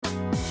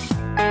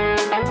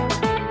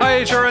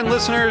HRN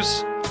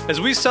listeners.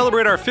 As we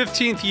celebrate our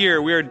 15th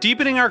year, we are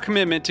deepening our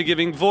commitment to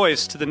giving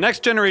voice to the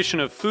next generation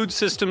of food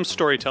systems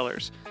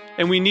storytellers,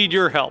 and we need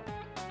your help.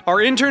 Our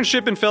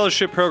internship and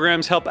fellowship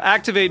programs help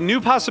activate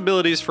new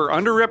possibilities for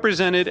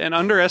underrepresented and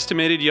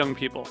underestimated young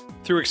people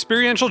through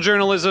experiential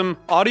journalism,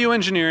 audio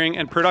engineering,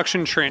 and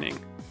production training.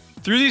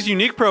 Through these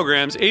unique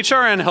programs,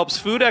 HRN helps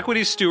food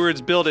equity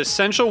stewards build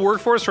essential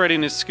workforce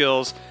readiness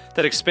skills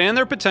that expand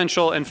their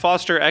potential and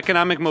foster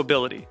economic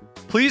mobility.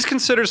 Please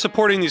consider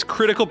supporting these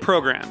critical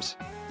programs.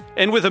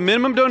 And with a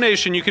minimum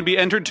donation, you can be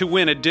entered to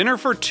win a dinner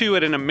for two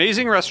at an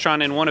amazing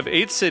restaurant in one of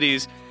 8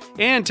 cities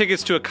and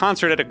tickets to a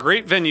concert at a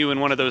great venue in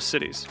one of those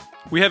cities.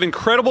 We have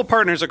incredible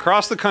partners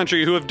across the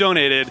country who have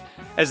donated,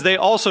 as they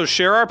also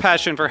share our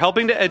passion for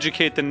helping to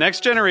educate the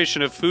next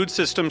generation of food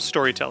systems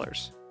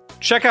storytellers.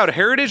 Check out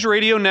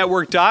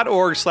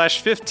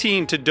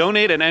heritageradionetwork.org/15 to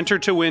donate and enter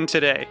to win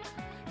today.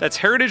 That's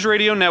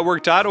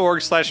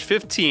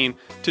heritageradionetwork.org/15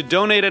 to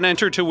donate and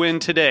enter to win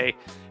today.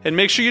 And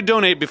make sure you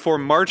donate before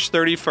March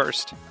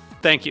 31st.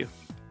 Thank you.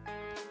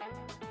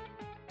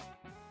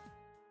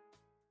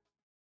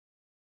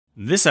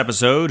 This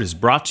episode is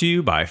brought to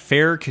you by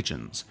Fair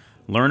Kitchens.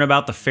 Learn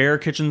about the Fair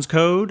Kitchens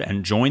Code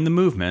and join the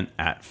movement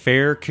at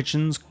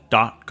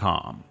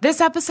fairkitchens.com.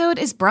 This episode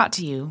is brought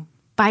to you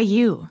by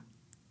you.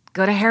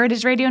 Go to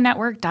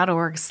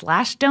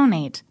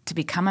heritageradionetwork.org/donate to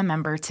become a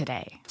member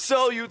today.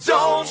 So you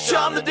don't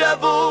shun the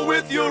devil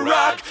with your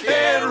rock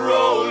and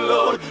roll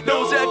load.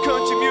 Knows that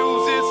country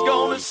music's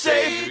gonna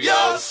save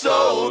your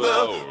soul. The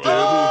devil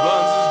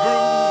runs his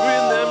groove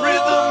in them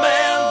rhythm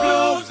and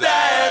blues.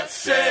 That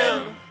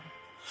Sam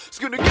is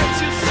gonna get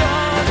you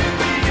son in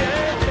the end.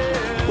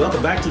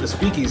 Welcome back to the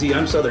Speakeasy.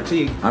 I'm Souther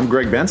Teague. I'm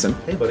Greg Benson.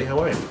 Hey, buddy. How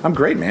are you? I'm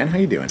great, man. How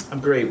you doing?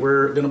 I'm great.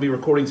 We're going to be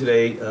recording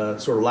today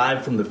sort of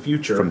live from the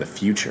future. From the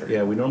future?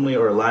 Yeah, we normally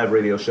are a live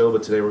radio show,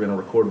 but today we're going to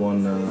record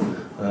one,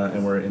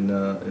 and we're in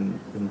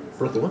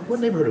Brooklyn. What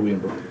neighborhood are we in,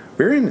 Brooklyn?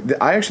 We're in.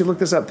 I actually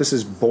looked this up. This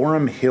is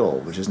Boerum Hill,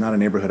 which is not a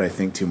neighborhood I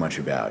think too much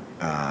about.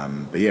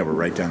 But yeah, we're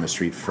right down the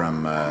street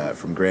from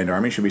Grand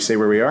Army. Should we say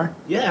where we are?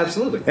 Yeah,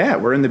 absolutely. Yeah,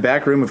 we're in the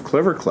back room of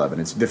Clover Club,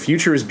 and the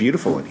future is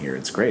beautiful in here.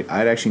 It's great.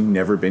 I'd actually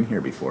never been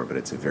here before, but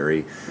it's a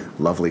very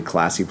lovely,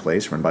 classy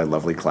place run by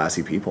lovely,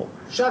 classy people.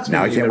 Shocks me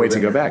now I you've can't never wait to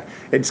been go here. back.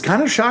 It's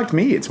kind of shocked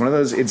me. It's one of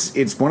those.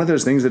 It's one of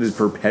those things that has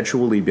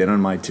perpetually been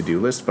on my to-do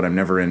list, but I'm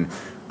never in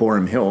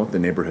Boerum Hill, the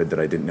neighborhood that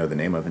I didn't know the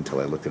name of until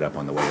I looked it up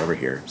on the way over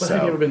here. But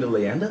have you ever been to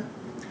Leanda?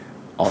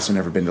 Also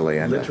never been to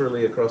Leanda.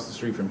 Literally across the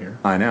street from here.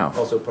 I know.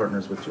 Also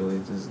partners with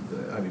Julian's, is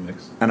the Ivy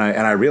Mix. And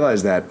I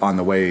realized that on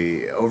the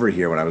way over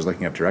here when I was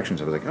looking up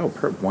directions, I was like, oh,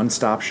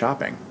 one-stop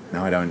shopping.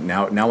 Now I don't.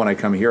 Now when I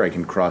come here, I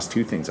can cross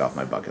 2 things off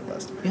my bucket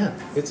list. Yeah,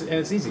 it's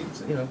easy.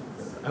 It's,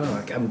 I don't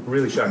know. I'm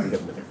really shocked you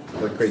haven't been here.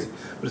 Like crazy.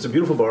 But it's a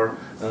beautiful bar.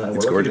 And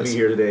It's we're lucky gorgeous. to be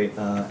here today.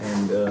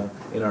 And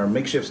in our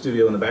makeshift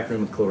studio in the back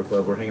room of Clover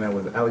Club, we're hanging out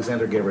with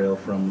Alexander Gabriel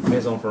from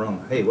Maison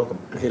Ferrand. Hey, welcome.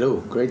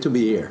 Hello, great to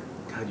be here.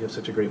 God, you have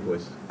such a great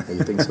voice.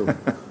 You think so?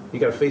 You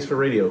got a face for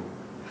radio.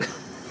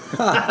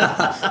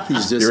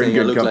 He's just You're in saying I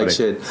good look company. like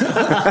shit.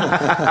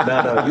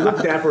 No, you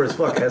look dapper as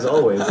fuck, as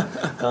always.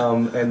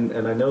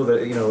 And I know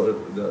that,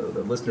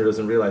 the listener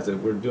doesn't realize that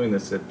we're doing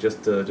this at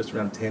just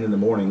around 10 in the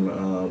morning,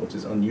 which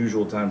is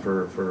unusual time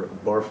for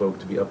bar folk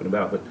to be up and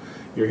about. But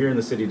you're here in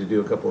the city to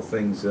do a couple of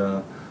things.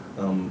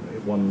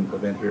 One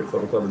event here at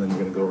Clover Club, and then you're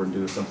going to go over and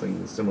do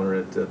something similar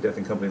at Death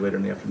and Company later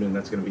in the afternoon.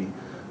 That's going to be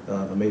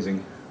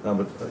amazing.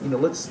 But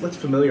let's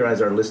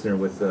familiarize our listener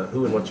with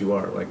who and what you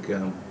are. Like,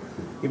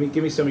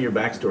 give me some of your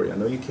backstory. I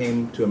know you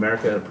came to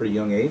America at a pretty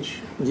young age.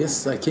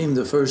 Yes, I came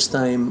the first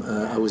time,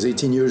 I was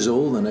 18 years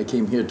old, and I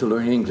came here to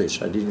learn English.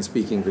 I didn't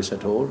speak English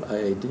at all.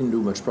 I didn't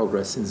do much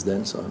progress since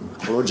then, so I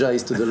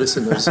apologize to the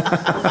listeners.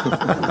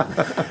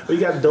 Well,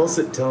 you got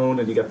dulcet tone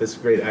and you got this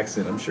great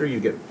accent. I'm sure you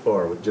get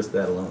far with just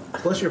that alone.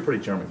 Plus, you're a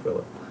pretty charming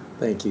fellow.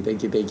 Thank you.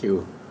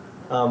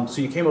 So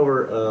you came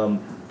over,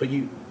 but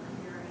you,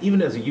 even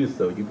as a youth,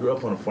 though, you grew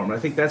up on a farm. And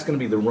I think that's going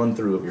to be the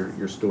run-through of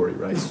your story,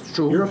 right? It's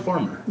true. You're a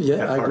farmer.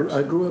 Yeah,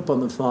 I grew up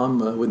on the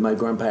farm with my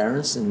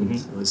grandparents and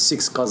with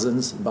 6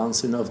 cousins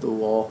bouncing off the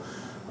wall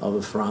of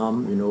a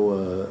farm,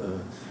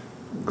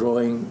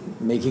 growing,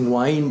 making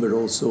wine, but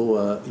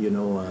also,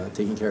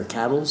 taking care of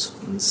cattle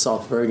in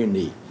South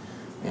Burgundy.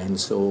 And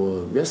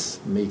so,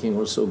 yes, making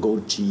also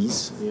goat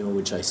cheese,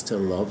 which I still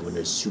love when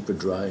it's super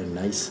dry and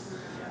nice.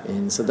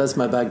 And so that's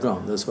my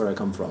background. That's where I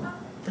come from.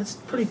 That's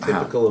pretty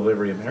typical of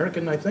every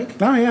American, I think.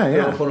 Oh, yeah.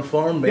 Grow up on a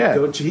farm, make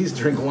goat cheese,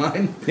 drink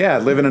wine. Yeah,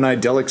 live in an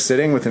idyllic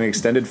setting with an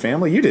extended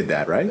family. You did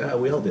that, right?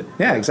 We all did.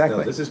 Yeah, exactly.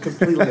 No, this is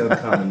completely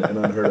uncommon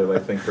and unheard of, I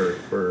think,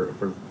 for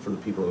the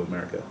people of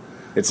America.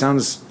 It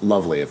sounds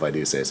lovely, if I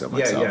do say so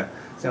myself. Yeah.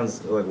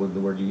 Sounds like the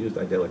word you used,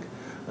 idyllic.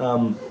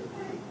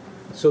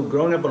 So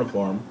growing up on a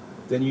farm,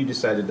 then you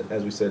decided,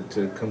 as we said,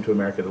 to come to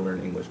America to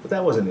learn English. But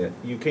that wasn't it.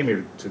 You came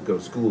here to go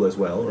to school as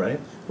well, right?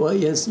 Well,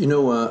 yes.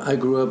 I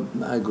grew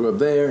up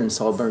there in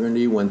South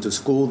Burgundy. Went to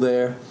school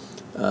there.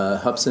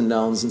 Ups and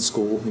downs in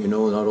school.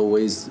 Not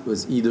always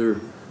was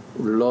either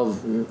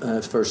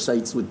love first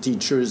sights with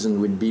teachers and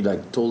would be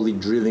like totally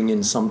drilling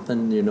in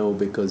something, you know,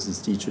 because these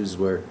teachers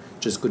were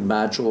just good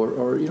match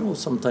or you know,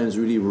 sometimes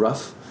really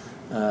rough.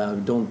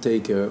 Don't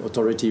take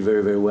authority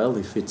very, very well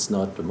if it's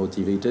not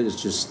motivated.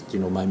 It's just, you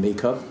know, my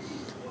makeup.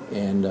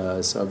 And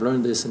so I've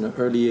learned this in an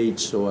early age.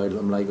 So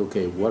I'm like,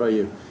 okay, what are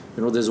you?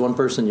 You know, there's one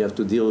person you have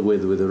to deal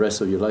with the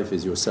rest of your life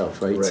is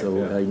yourself, right? So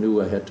yeah. I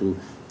knew I had to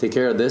take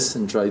care of this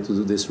and try to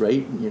do this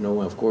right. You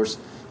know, of course,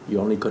 you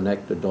only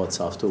connect the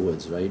dots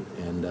afterwards, right?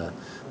 And I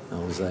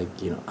was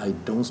like, you know, I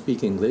don't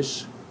speak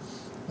English.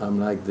 I'm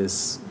like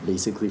this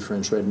basically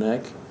French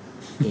redneck.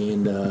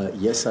 And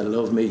yes, I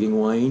love making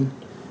wine.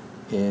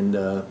 And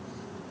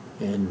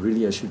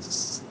really, I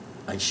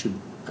should.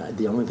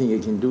 The only thing I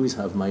can do is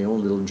have my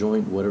own little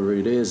joint, whatever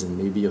it is, and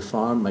maybe a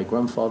farm. My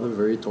grandfather,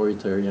 very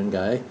authoritarian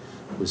guy,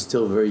 was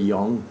still very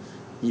young.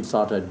 He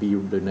thought I'd be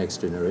the next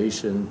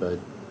generation, but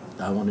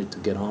I wanted to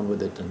get on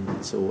with it,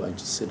 and so I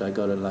just said I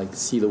gotta like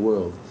see the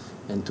world.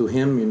 And to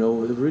him, you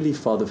know, a really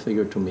father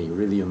figure to me,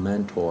 really a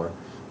mentor.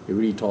 He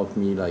really taught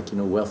me like, you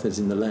know, wealth is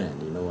in the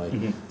land. You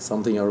know,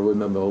 something I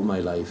remember all my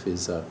life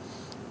is.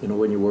 You know,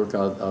 when you work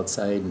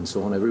outside and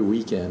so on, every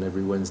weekend,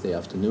 every Wednesday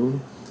afternoon,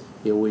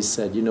 he always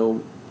said, you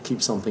know,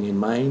 keep something in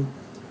mind.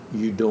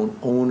 You don't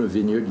own a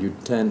vineyard, you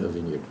tend a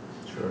vineyard.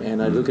 Sure.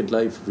 And I look at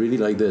life really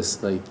like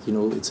this. Like, you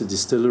know, it's a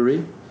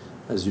distillery.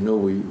 As you know,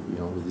 we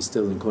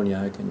distill in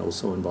Cognac and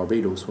also in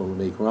Barbados where we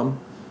make rum.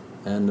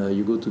 And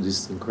you go to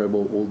this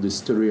incredible old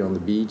distillery on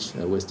the beach,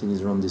 West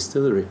Indies Rum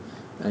Distillery,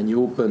 and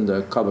you open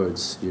the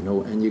cupboards, you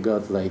know, and you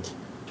got like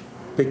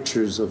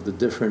pictures of the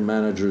different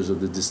managers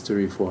of the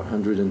distillery for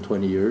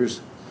 120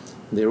 years.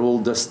 They're all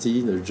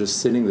dusty, they're just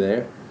sitting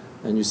there.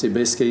 And you say,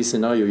 best case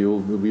scenario,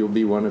 you'll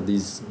be one of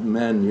these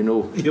men, you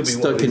know,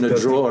 stuck in a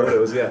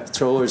drawer,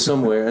 drawer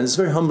somewhere. And it's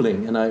very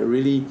humbling. And I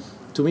really,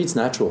 to me, it's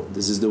natural.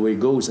 This is the way it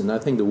goes. And I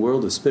think the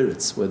world of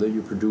spirits, whether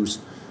you produce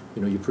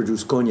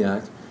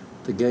cognac,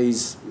 the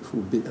guys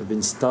who have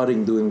been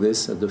starting doing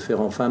this at the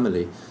Ferrand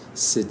family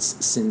since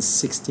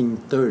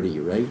 1630,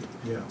 right?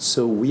 Yeah.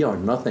 So we are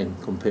nothing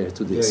compared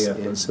to this. Yeah.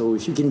 And so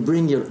if you can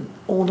bring your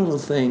own little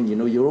thing, you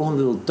know, your own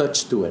little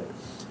touch to it,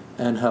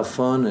 and have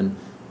fun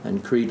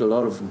and create a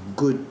lot of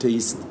good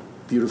taste,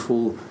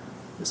 beautiful,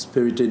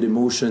 spirited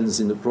emotions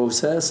in the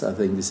process, I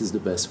think this is the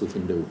best we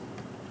can do.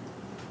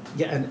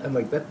 Yeah, and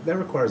like that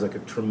requires like a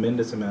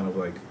tremendous amount of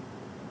like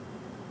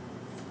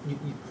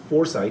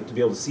foresight to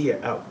be able to see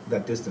it out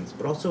that distance,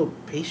 but also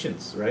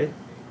patience, right?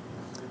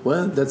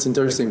 Well, that's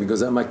interesting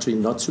because I'm actually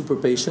not super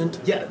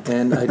patient. Yeah,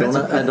 and I don't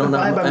have.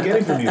 I'm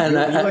getting from you.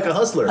 You're like a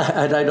hustler.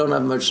 And I don't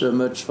have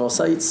much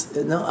foresight.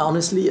 No,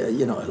 honestly,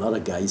 you know, a lot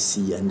of guys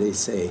see and they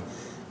say,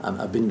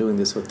 I've been doing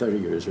this for 30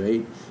 years,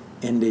 right?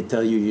 And they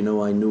tell you, you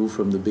know, I knew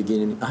from the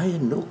beginning. I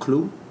had no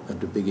clue at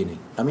the beginning.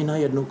 I mean, I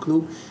had no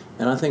clue,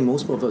 and I think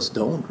most of us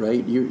don't,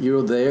 right?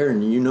 You're there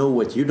and you know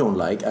what you don't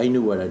like. I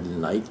knew what I didn't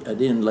like. I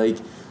didn't like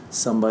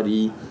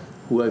somebody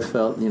who I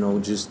felt, you know,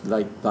 just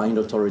like blind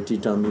authority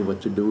telling me what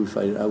to do if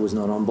I was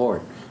not on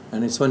board.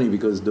 And it's funny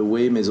because the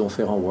way Maison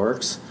Ferrand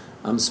works,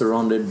 I'm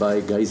surrounded by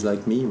guys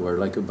like me. We're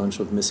like a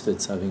bunch of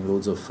misfits having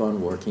loads of fun,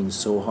 working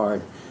so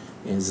hard.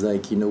 And it's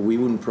like, you know, we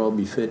wouldn't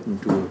probably fit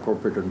into a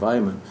corporate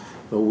environment,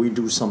 but we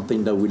do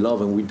something that we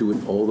love and we do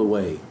it all the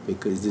way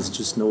because there's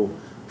just no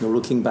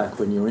looking back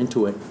when you're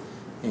into it.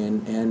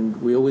 And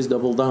we always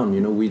double down,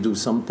 you know, we do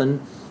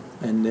something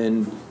and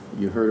then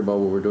you heard about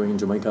what we're doing in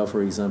Jamaica,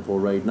 for example,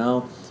 right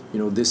now. You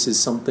know, this is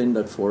something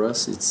that for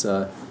us, it's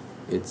a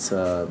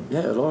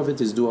lot of it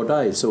is do or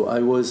die. So I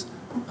was,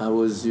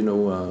 you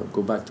know,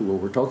 go back to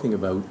what we're talking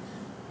about.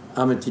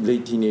 I'm a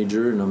late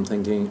teenager and I'm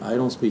thinking, I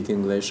don't speak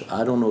English,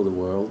 I don't know the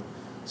world.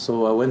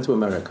 So I went to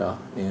America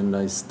and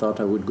I thought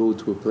I would go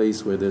to a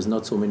place where there's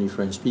not so many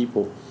French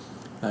people.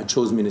 I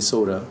chose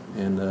Minnesota,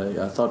 and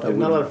I thought There's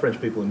not a lot of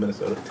French people in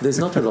Minnesota. There's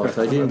not a lot.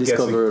 I didn't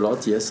discover a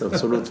lot. Yes,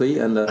 absolutely.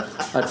 And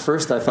at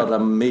first, I thought I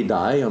may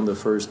die on the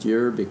first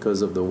year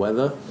because of the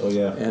weather. Oh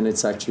yeah. And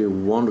it's actually a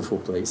wonderful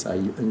place. I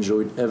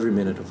enjoyed every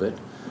minute of it.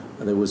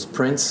 And there was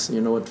Prince, you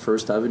know, at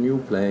First Avenue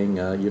playing,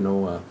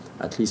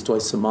 at least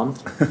twice a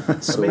month.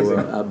 So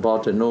I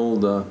bought an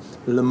old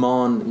Le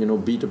Mans, you know,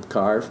 beat-up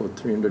car for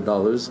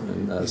 $300.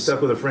 And, you stuck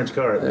with a French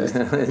car at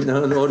least.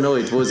 No,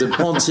 it was a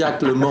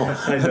Pontiac Le Mans,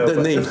 I know,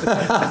 the name.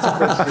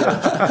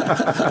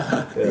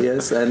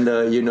 Yes, and,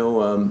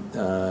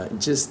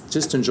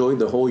 just enjoyed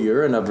the whole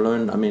year. And I've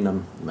learned, I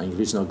mean, my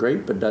English is not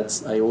great, but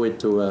I owe it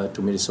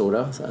to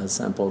Minnesota,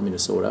 St. Paul,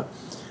 Minnesota.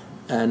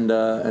 And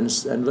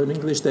learned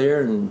English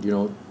there and, you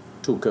know,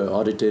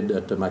 audited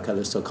at the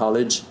Macalester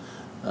College,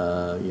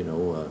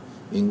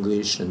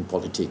 English and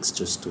politics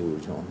just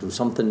to do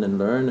something and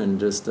learn,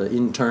 and just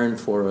intern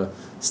for a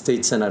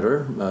state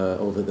senator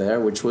over there,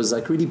 which was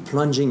like really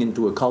plunging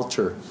into a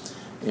culture,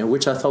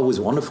 which I thought was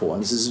wonderful.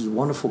 And this is a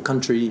wonderful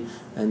country,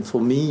 and for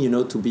me,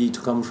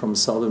 to come from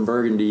southern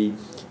Burgundy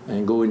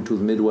and go into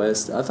the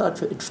Midwest, I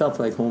thought it felt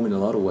like home in a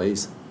lot of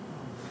ways.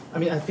 I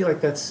mean, I feel like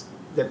that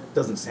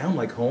doesn't sound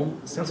like home.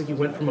 It sounds like you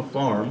went from a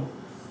farm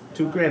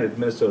to, granted,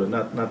 Minnesota,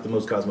 not the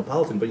most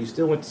cosmopolitan, but you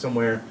still went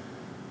somewhere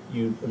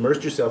you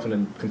immersed yourself in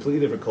a completely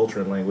different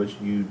culture and language.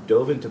 You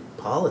dove into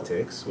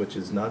politics, which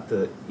is not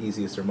the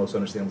easiest or most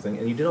understandable thing.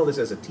 And you did all this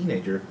as a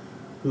teenager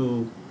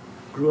who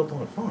grew up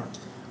on a farm.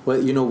 Well,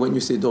 when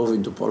you say dove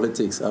into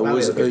politics, I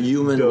was okay. a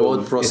human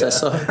word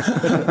processor.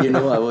 Yeah.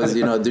 I was,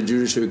 at the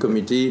Judiciary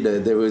Committee.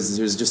 There was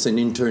just an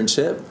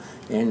internship.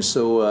 And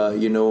so,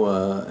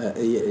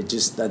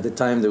 just at the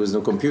time there was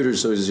no computer,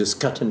 so it was just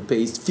cut and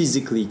paste,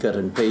 physically cut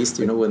and paste.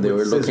 When they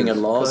were looking at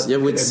laws,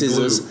 with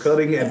scissors,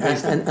 cutting and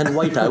pasting, and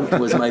whiteout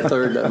was my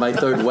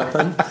third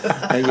weapon.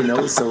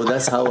 And, so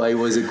that's how I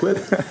was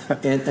equipped.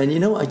 And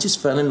I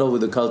just fell in love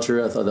with the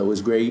culture. I thought that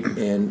was great.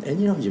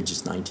 And you're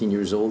just 19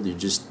 years old. You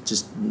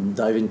just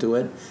dive into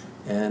it.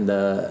 And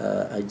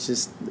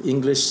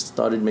English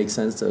started to make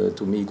sense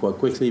to me quite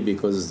quickly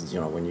because,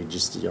 when you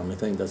just the only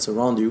thing that's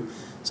around you.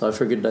 So I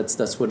figured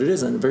that's what it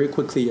is. And very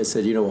quickly I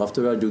said,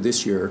 after I do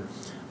this year,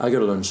 I got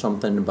to learn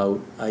something about,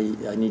 I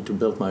need to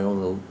build my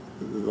own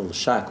little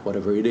shack,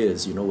 whatever it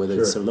is, whether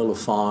Sure. it's a little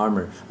farm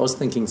or I was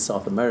thinking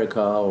South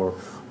America or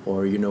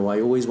I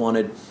always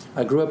wanted,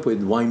 I grew up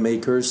with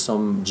winemakers,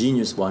 some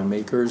genius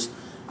winemakers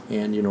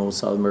and,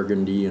 South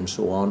Burgundy and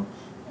so on.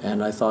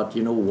 And I thought,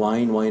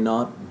 wine, why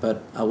not?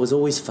 But I was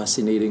always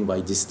fascinated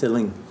by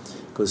distilling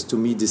because to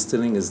me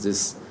distilling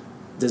is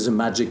there's a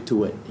magic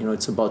to it.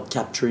 It's about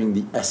capturing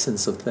the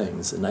essence of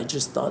things. And I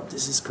just thought,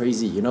 this is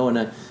crazy,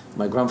 And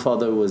my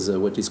grandfather was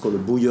what is called a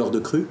bouilleur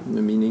de cru,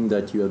 meaning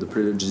that you have the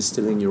privilege of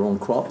distilling your own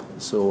crop.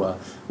 So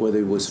whether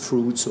it was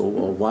fruits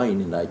or wine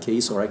in that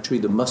case, or actually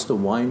the must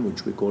of wine,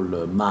 which we call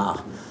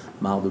Mar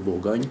de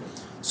Bourgogne.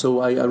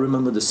 So I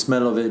remember the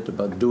smell of it,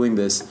 about doing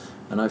this,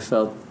 and I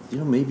felt,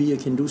 maybe I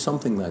can do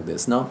something like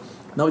this.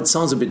 Now it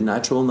sounds a bit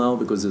natural now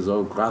because there's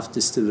all craft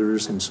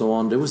distillers and so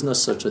on. There was not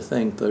such a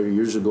thing 30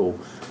 years ago,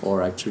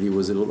 or actually it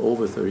was a little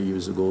over 30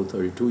 years ago,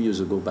 32 years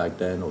ago back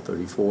then, or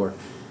 34.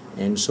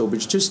 And so, but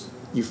it's just,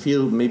 you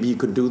feel maybe you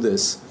could do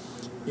this.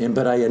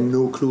 But I had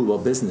no clue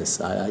about business.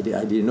 I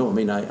didn't know.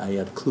 I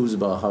had clues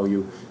about how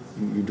you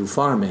do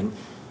farming.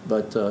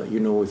 But,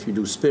 if you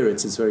do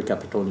spirits, it's very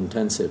capital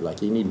intensive.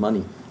 Like you need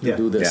money to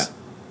do this. Yeah.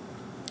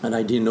 And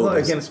I didn't know Well,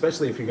 this. again,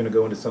 especially if you're going to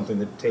go into something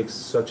that takes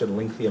such a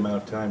lengthy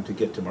amount of time to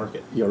get to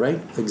market. You're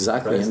right,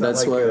 exactly. Right? And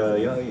that's like, why...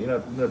 you're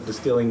not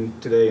distilling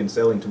today and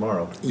selling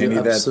tomorrow. You're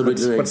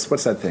absolutely right.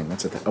 What's that thing?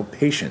 What's that thing? Oh,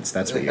 patience.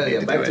 That's what you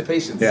need to back do to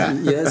patience. Yeah.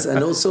 Yes,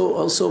 and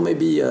also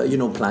maybe,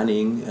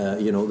 planning,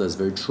 that's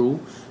very true.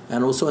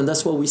 And also, and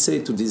that's what we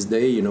say to this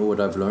day, what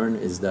I've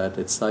learned is that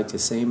it's like the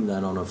same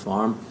that on a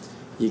farm.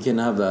 You can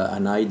have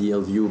an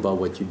ideal view about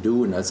what you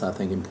do, and that's, I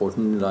think,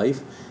 important in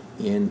life.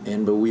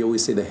 But we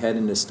always say the head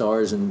in the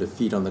stars and the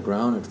feet on the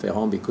ground at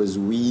Ferrand because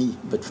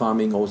but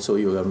farming also,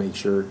 you got to make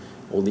sure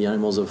all the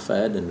animals are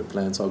fed and the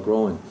plants are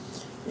growing.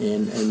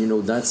 And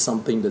that's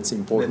something that's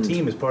important. The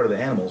team is part of the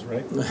animals,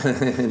 right?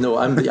 No,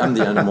 I'm the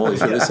animal if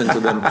you listen to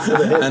them.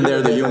 And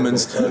they're the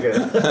humans. Okay.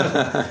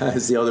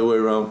 It's the other way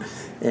around.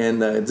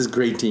 And it's a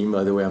great team,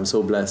 by the way. I'm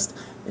so blessed.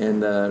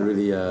 And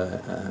really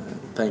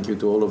thank you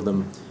to all of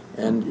them.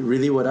 And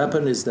really what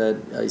happened is that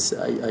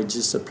I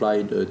just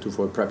applied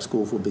for a prep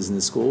school, for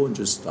business school, and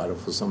just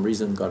for some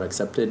reason got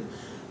accepted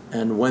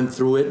and went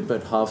through it.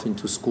 But half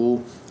into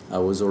school, I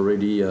was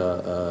already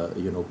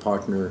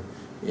partner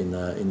in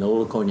a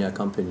little cognac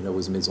company that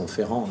was Maison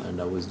Ferrand,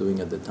 and I was doing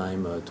at the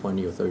time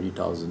 20 or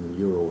 30,000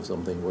 euro or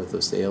something worth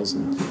of sales,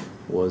 and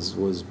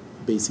was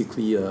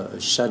basically a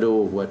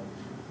shadow of what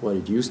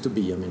it used to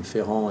be.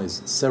 Ferrand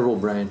is several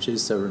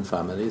branches, several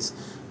families.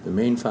 The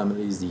main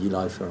family is the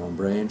Eli Ferrand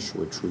branch,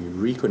 which we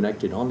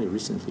reconnected only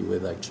recently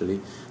with,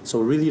 actually. So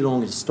really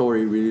long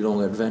story, really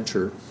long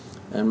adventure.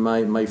 And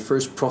my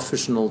first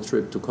professional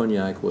trip to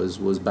Cognac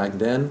was back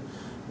then,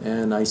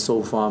 and I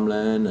saw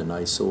farmland, and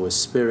I saw a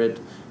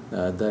spirit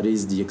that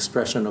is the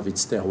expression of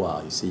its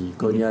terroir. You see,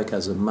 Cognac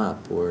has a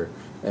map where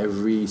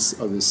every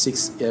of the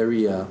 6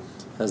 area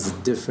has a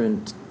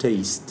different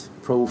taste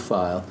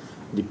profile,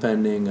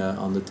 depending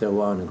on the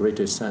terroir in a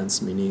greater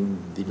sense, meaning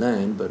the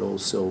land, but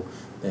also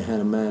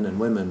the men and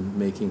women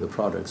making the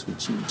products with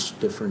each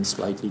different,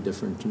 slightly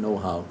different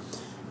know-how.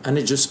 And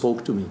it just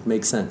spoke to me. It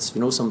makes sense.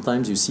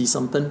 Sometimes you see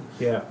something.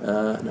 Yeah.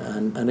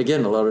 And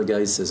again, a lot of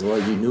guys says, well,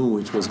 you knew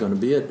it was going to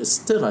be it. But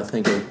still, I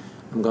think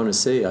I'm going to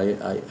say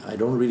I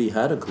don't really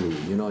had a clue.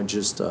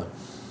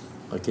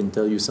 I can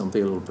tell you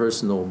something a little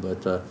personal,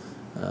 but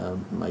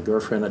my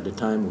girlfriend at the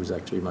time, who's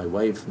actually my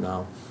wife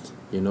now,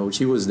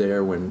 she was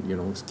there when,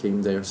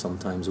 came there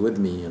sometimes with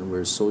me, and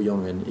we're so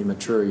young and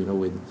immature,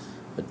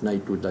 at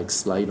night would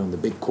slide on the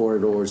big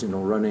corridors,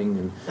 running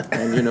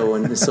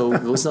and so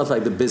it was not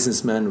like the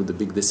businessman with the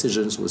big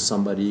decisions. Was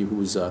somebody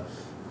who's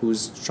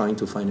trying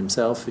to find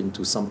himself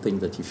into something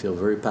that he feels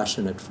very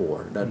passionate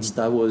for.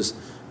 That was,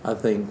 I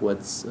think, what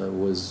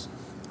was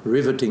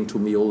riveting to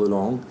me all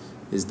along,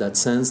 is that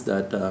sense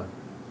that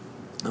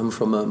I'm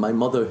from my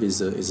mother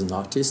is an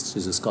artist,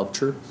 she's a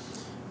sculptor,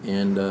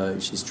 and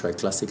she's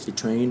classically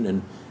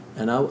trained,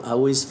 and I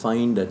always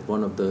find that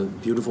one of the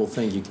beautiful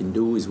things you can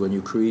do is when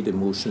you create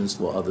emotions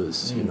for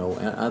others, and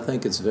I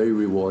think it's very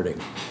rewarding.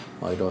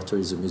 My daughter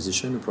is a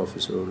musician, a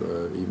professor,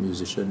 a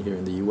musician here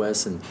in the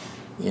U.S., and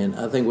And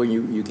I think when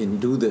you can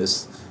do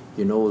this,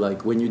 you know,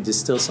 like when you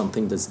distill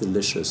something that's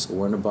delicious,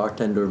 or when a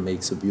bartender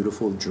makes a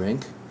beautiful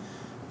drink,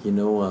 you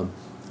know,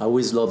 I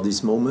always love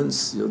these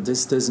moments. You know,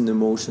 there's an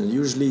emotion.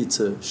 Usually it's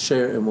a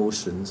shared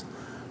emotions.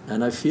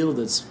 And I feel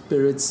that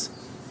spirits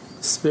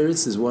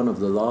is one of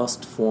the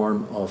last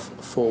form of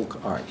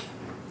folk art.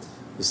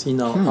 You see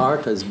now,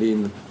 art has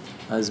been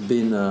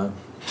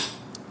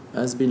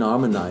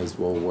harmonized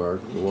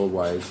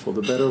worldwide for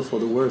the better or for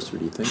the worse.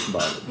 Really think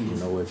about it. You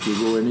know, if you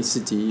go in any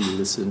city, you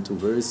listen to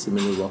very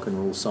similar rock and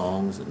roll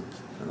songs, and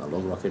I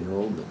love rock and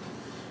roll, but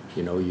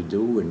you know you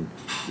do. And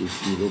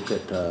if you look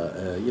at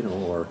you know,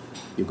 or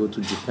you go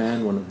to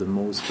Japan, one of the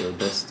most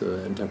best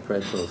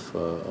interpret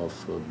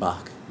of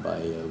Bach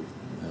by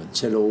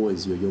cello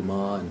is Yo-Yo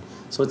Ma, and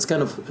so it's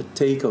kind of a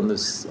take on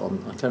this on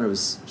kind of a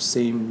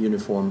same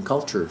uniform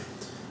culture.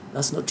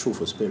 That's not true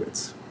for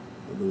spirits.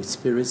 With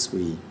spirits,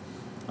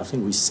 I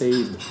think we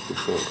saved the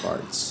folk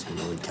arts. You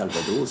know, in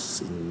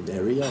Calvados, in the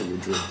area, you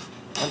drink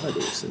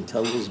Calvados, and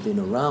Calvados been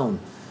around.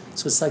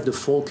 So it's like the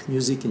folk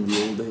music in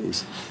the old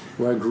days.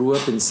 Where I grew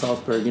up in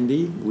South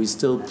Burgundy, we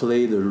still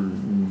play the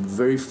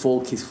very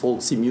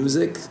folksy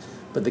music,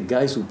 but the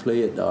guys who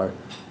play it are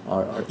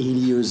 80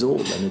 years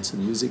old, and it's a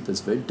music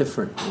that's very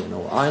different. You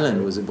know,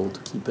 Ireland was able to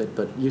keep it,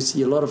 but you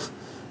see a lot of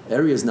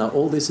areas now,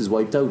 all this is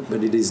wiped out,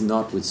 but it is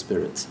not with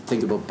spirits.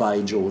 Think about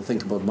Baijiu,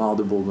 think about Mar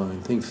de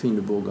Bourgogne, think Fin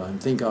de Bourgogne,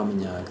 think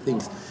Armagnac,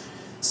 think...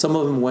 Some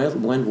of them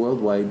went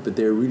worldwide, but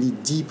they're really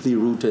deeply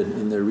rooted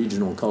in their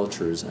regional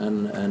cultures,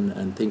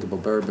 and think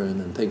about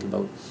bourbon, and think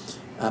about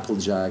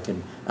Applejack,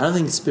 and I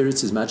think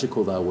spirits is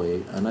magical that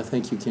way, and I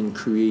think you can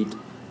create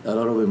a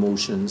lot of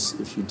emotions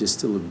if you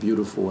distill a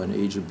beautiful and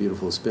age of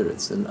beautiful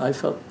spirits, and I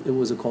felt it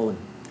was a calling.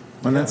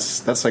 Well,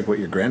 that's like what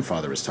your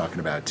grandfather was talking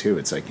about too.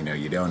 It's like, you know,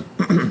 you don't,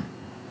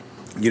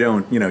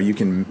 you know,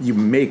 you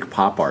make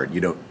pop art,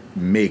 you don't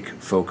make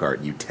folk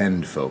art, you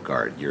tend folk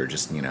art. You're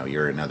just, you know,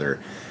 you're another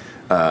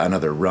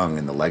rung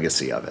in the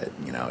legacy of it.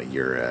 You know,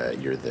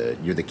 you're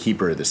the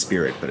keeper of the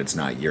spirit, but it's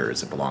not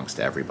yours. It belongs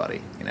to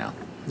everybody. You know.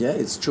 Yeah,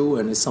 it's true,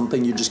 and it's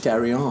something you just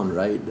carry on,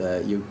 right?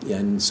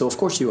 And so of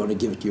course you want to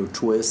give it your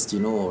twist, you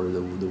know, or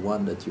the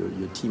one that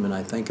your team and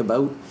I think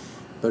about.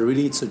 But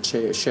really, it's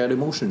a shared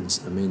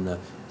emotions. I mean,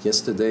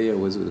 yesterday I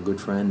was with a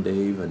good friend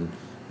Dave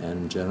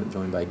and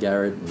joined by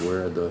Garrett, and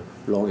we're at the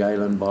Long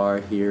Island Bar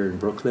here in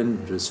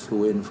Brooklyn. Just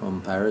flew in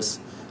from Paris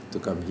to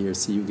come here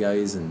see you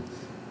guys, and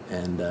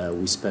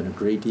we spent a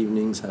great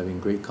evenings having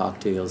great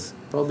cocktails.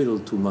 Probably a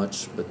little too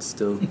much, but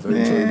still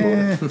very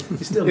enjoyable. You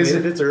still made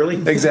it. It's early.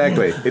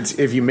 Exactly. It's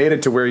if you made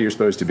it to where you're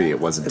supposed to be, it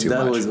wasn't too much.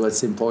 That was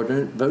what's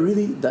important. But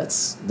really, that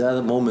are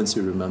the moments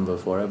you remember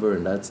forever.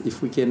 And that's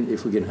if we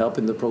can help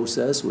in the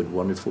process with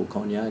wonderful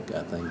cognac,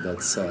 I think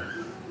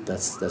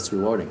that's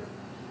rewarding.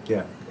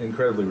 Yeah,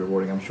 incredibly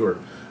rewarding, I'm sure.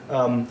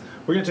 We're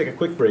going to take a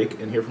quick break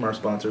and hear from our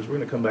sponsors. We're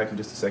going to come back in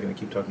just a second and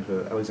keep talking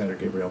to Alexander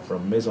Gabriel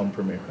from Maison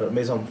Ferrand.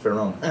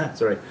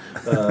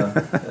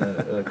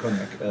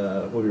 Cognac.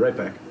 We'll be right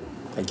back.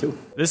 Thank you.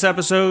 This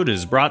episode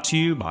is brought to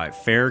you by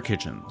Fair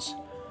Kitchens.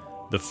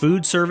 The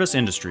food service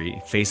industry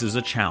faces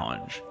a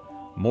challenge.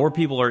 More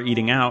people are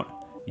eating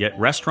out, yet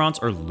restaurants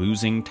are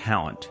losing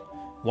talent.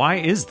 Why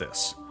is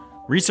this?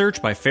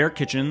 Research by Fair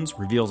Kitchens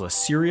reveals a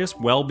serious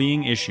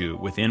well-being issue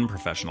within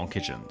professional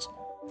kitchens.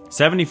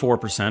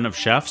 74% of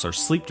chefs are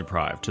sleep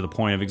deprived to the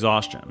point of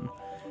exhaustion.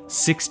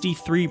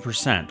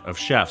 63% of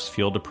chefs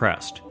feel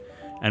depressed,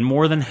 and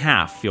more than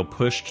half feel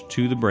pushed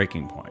to the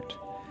breaking point.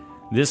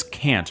 This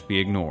can't be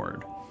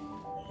ignored.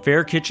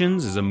 Fair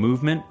Kitchens is a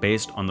movement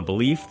based on the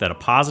belief that a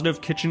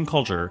positive kitchen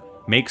culture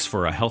makes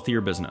for a healthier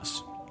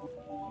business.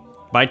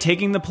 By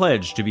taking the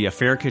pledge to be a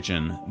Fair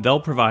Kitchen, they'll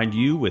provide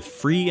you with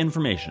free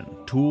information,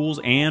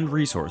 tools, and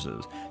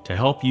resources to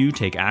help you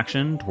take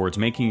action towards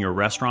making your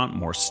restaurant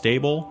more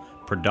stable,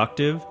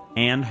 productive,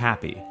 and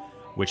happy,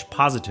 which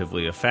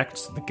positively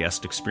affects the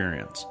guest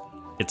experience.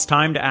 It's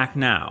time to act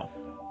now.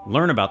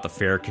 Learn about the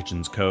Fair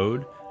Kitchens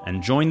Code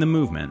and join the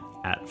movement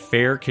at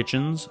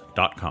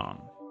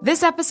fairkitchens.com.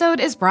 This episode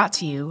is brought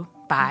to you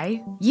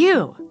by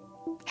you.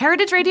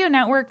 Heritage Radio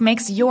Network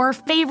makes your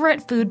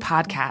favorite food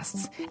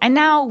podcasts, and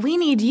now we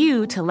need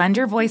you to lend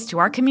your voice to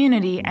our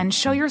community and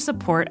show your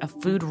support of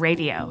food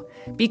radio.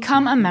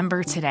 Become a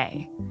member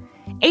today.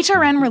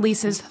 HRN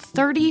releases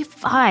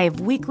 35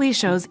 weekly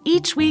shows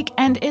each week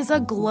and is a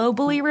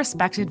globally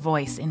respected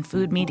voice in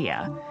food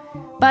media.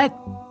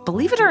 But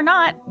believe it or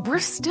not, we're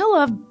still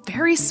a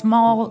very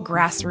small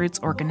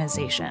grassroots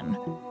organization.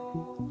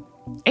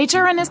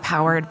 HRN is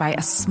powered by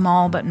a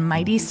small but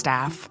mighty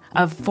staff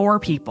of 4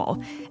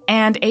 people,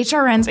 and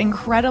HRN's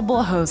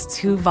incredible hosts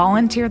who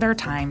volunteer their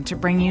time to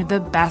bring you the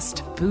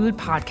best food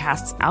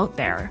podcasts out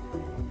there.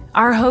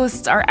 Our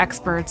hosts are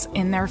experts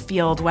in their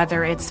field,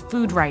 whether it's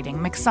food writing,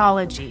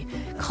 mixology,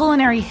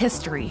 culinary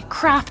history,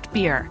 craft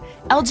beer,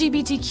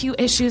 LGBTQ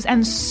issues,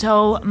 and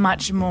so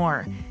much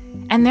more.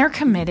 And they're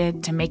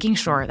committed to making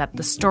sure that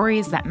the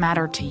stories that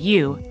matter to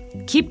you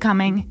keep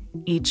coming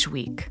each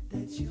week.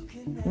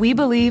 We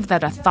believe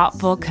that a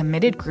thoughtful,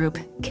 committed group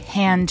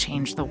can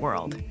change the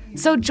world.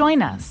 So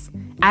join us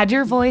Add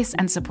your voice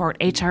and support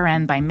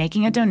HRN by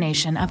making a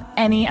donation of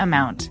any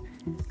amount.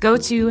 Go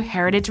to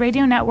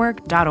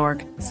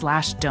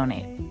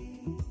heritageradionetwork.org/donate.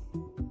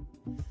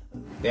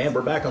 And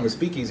we're back on the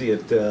Speakeasy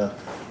at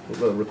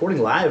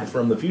recording live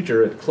from the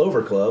future at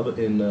Clover Club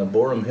in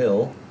Borum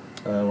Hill.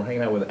 We're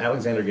hanging out with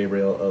Alexander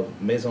Gabriel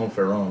of Maison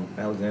Ferrand.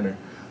 Alexander,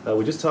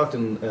 we just talked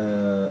and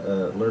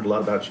learned a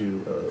lot about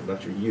you,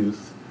 about your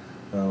youth.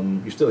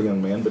 You're still a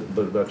young man,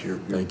 but about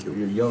your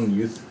young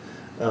youth.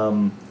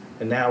 And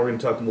now we're going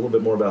to talk a little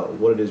bit more about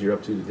what it is you're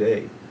up to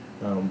today,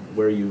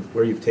 where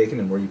you've taken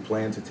and where you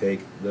plan to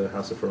take the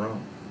House of Ferrand.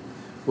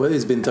 Well,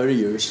 it's been 30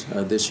 years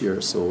this year,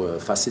 so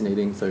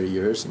fascinating 30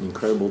 years, an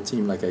incredible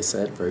team, like I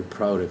said, very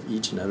proud of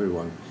each and every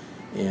one.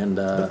 And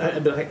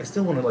but I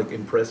still want to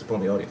impress upon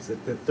the audience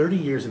that 30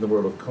 years in the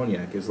world of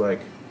cognac is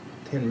like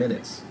 10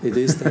 minutes. It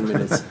is 10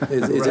 minutes.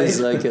 It Right? is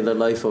like the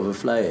life of a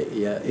fly.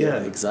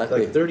 Yeah,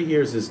 exactly. 30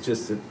 years is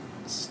just a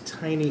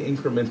tiny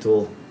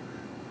incremental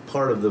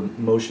part of the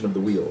motion of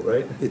the wheel,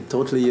 right? It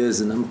totally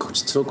is, and I'm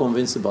so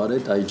convinced about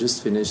it. I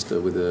just finished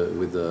with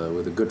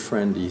a good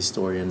friend, the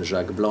historian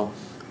Jacques Blanc,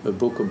 a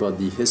book about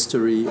the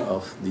history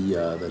of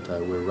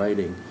we're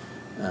writing,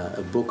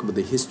 a book about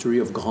the history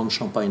of Grand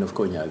Champagne of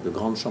Cognac. The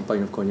Grand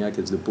Champagne of Cognac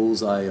is the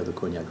bullseye of the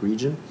Cognac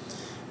region,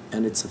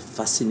 and it's a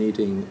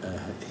fascinating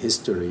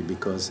history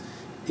because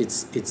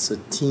it's a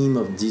team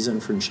of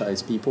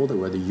disenfranchised people. They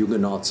were the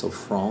Huguenots of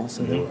France,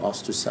 and they were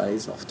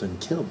ostracized, often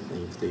killed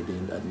if they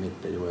didn't admit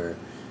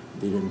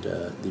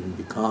didn't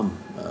become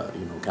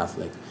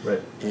Catholic,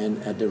 right?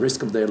 And at the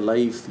risk of their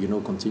life,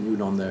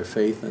 continued on their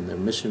faith and their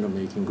mission of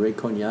making great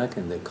cognac.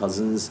 And their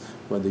cousins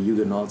were the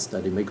Huguenots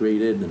that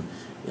immigrated,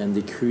 and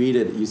they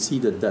created. You see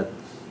that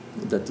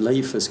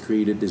life has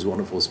created this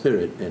wonderful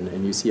spirit,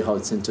 and you see how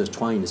it's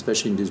intertwined,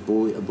 especially in this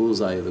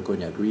bullseye of the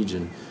Cognac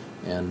region,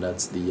 and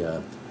that's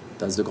the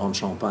Grand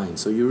Champagne.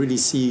 So you really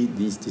see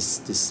these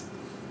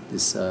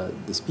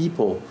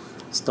people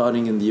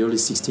starting in the early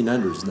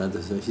 1600s. Now,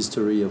 there's a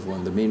history of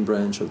the main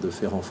branch of the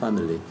Ferrand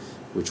family,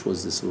 which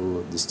was this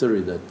little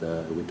distillery that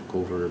we took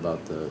over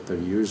about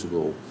 30 years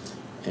ago.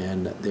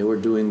 And they were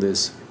doing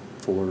this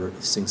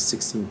since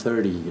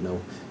 1630,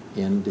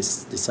 and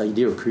this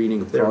idea of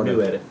creating a product. They're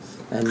new at it.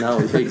 And now,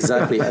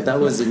 exactly, that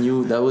was the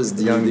young,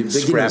 the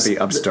beginners, scrappy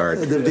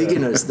upstart. The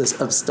beginners, this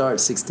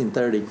upstart,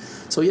 1630.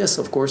 So yes,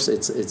 of course,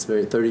 it's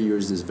 30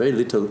 years is very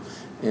little.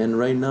 And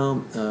right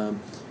now,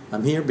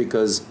 I'm here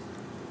because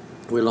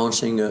we're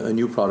launching a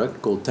new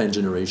product called 10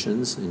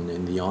 Generations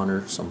in the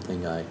honor,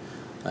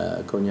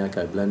 cognac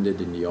I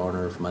blended in the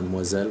honor of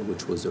Mademoiselle,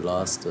 which was the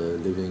last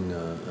living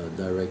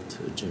direct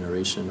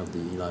generation of the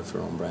Eli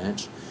Ferrand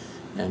branch.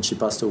 And she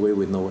passed away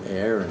with no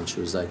heir, and she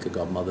was like a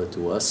godmother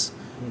to us.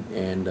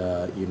 And,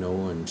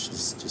 and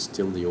she's just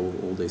still the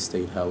old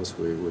estate house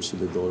where she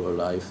lived all her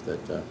life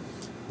that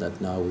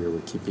now we're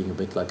keeping a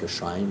bit like a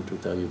shrine, to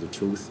tell you the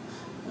truth.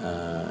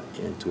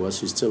 And to us,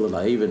 she's still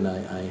alive, and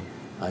I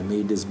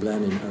made this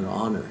blend in her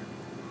honor.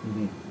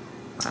 Mm-hmm.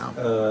 Wow.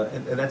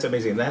 And that's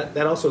amazing.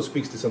 That also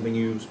speaks to something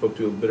you spoke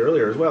to a bit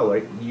earlier as well.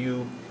 Like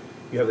you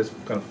have this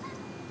kind of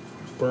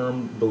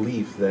firm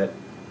belief that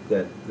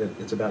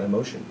it's about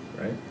emotion,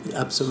 right?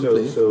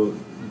 Absolutely. So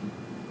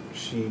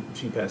she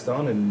passed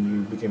on, and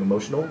you became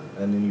emotional,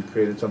 and then you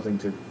created something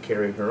to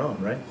carry her on,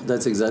 right?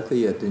 That's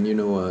exactly it.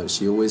 And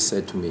she always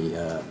said to me,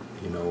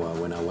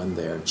 when I went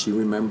there, she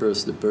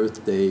remembers the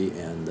birthday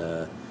and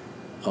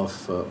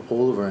of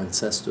all of our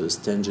ancestors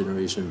 10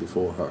 generations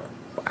before her.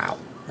 Wow.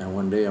 And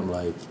one day I'm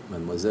like,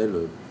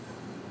 Mademoiselle,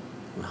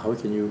 how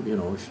can you,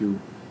 if you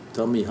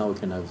tell me how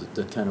can I have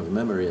that kind of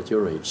memory at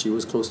your age? She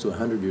was close to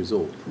 100 years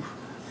old.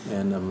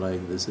 And I'm like,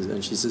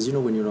 and she says,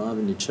 when you don't have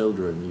any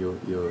children,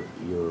 your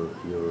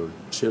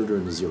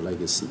children is your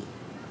legacy.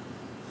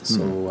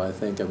 So I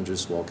think I'm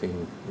just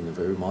walking in a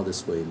very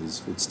modest way in these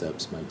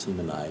footsteps, my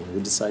team and I. And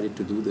we decided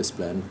to do this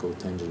blend called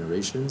 10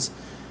 Generations.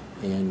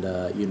 And,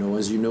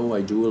 as you know,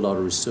 I do a lot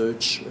of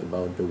research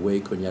about the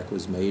way cognac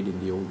was made in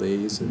the old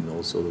days, and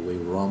also the way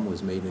rum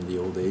was made in the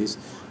old days.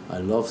 I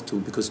love to,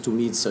 because to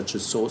me it's such a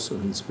source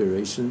of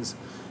inspirations.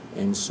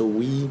 And so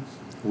we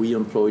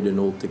employed an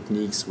old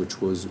techniques, which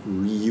was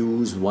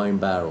reuse wine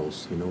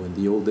barrels. In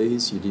the old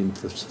days, you didn't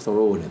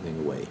throw anything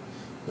away.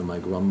 My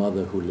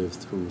grandmother, who lived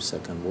through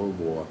Second World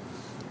War,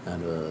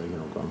 and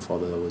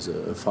grandfather that was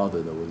a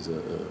father that was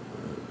a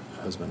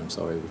husband,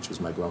 which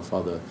was my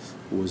grandfather,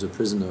 who was a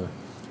prisoner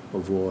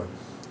of war.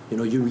 You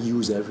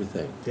reuse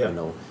everything. Yeah.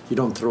 You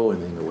don't throw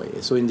anything away.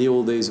 So in the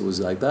old days it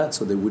was like that.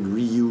 So they would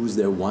reuse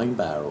their wine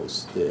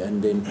barrels,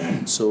 and then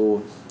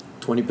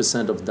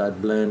 20% of that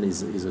blend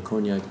is a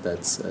cognac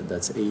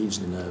that's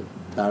aged in a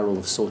barrel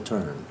of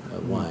Sauterne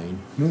wine.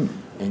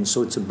 And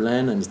so it's a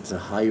blend, and it's a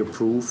higher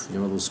proof,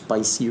 those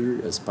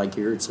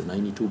spikier, it's a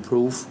 92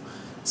 proof.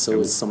 So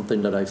it's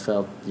something that I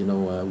felt,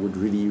 would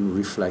really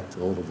reflect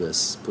all of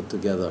this, put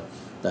together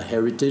the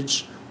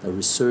heritage, the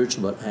research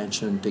about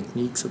ancient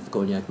techniques of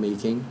cognac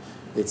making,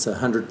 It's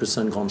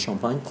 100% Grand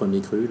Champagne,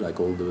 Premier Cru, like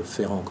all the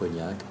Ferrand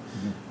cognac.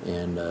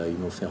 And,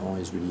 Ferrand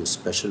is really a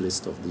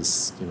specialist of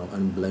this,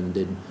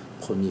 unblended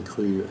Premier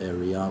Cru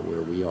area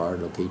where we are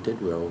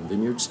located, we're own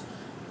vineyards,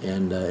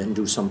 and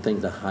do something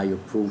the higher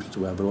proof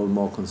to have a little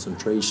more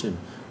concentration,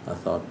 I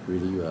thought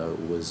really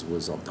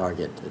was on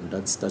target. And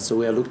that's the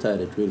way I looked at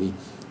it, really.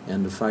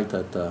 And the fact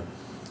that,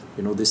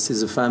 this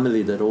is a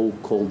family that all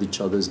called each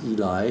other's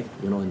Eli,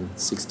 in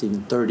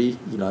 1630,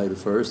 Eli the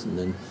first, and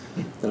then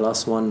the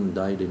last one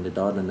died in the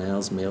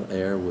Dardanelles, male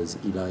heir was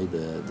Eli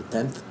the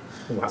 10th.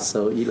 Wow.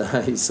 So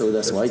Eli, so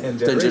that's why 10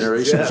 10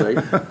 generations, yeah.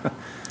 right?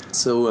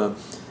 So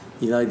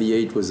Eli the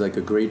 8th was like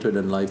a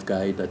greater-than-life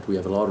guy that we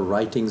have a lot of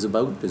writings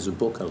about. There's a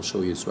book, I'll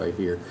show you, it's right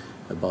here,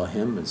 about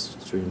him. It's a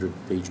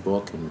 300-page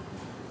book, and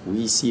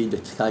we see the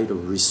kind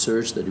of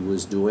research that he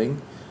was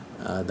doing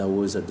that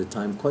was at the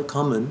time quite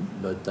common,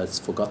 but that's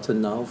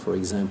forgotten now. For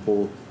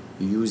example,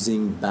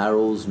 using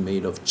barrels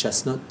made of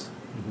chestnut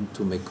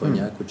to make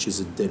cognac, which is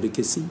a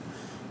delicacy,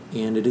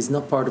 and it is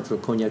not part of the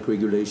cognac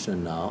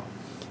regulation now.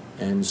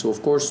 And so,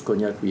 of course,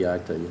 Cognac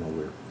React,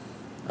 we're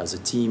as a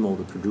team, all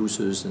the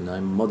producers, and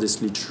I'm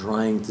modestly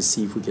trying to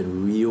see if we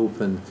can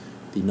reopen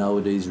the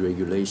nowadays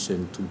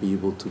regulation to be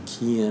able to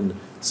key in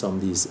some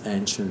of these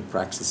ancient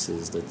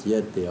practices that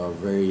yet they are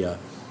very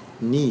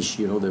niche,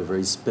 they're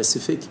very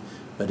specific,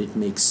 but it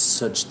makes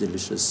such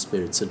delicious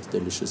spirits, such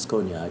delicious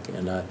cognac.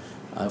 And I,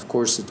 of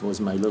course, it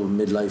was my little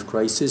midlife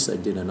crisis. I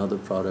did another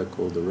product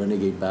called the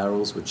Renegade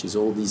Barrels, which is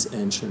all these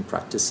ancient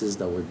practices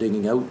that we're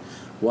digging out.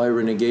 Why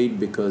Renegade?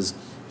 Because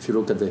if you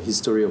look at the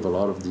history of a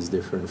lot of these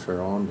different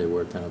Ferrand, they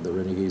were kind of the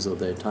renegades of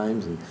their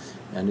times,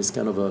 and it's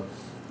kind of a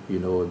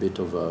bit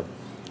of a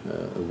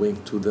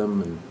wink to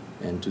them,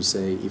 and to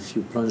say, if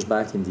you plunge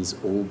back in these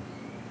old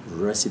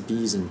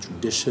recipes and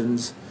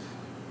traditions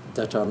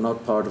that are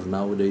not part of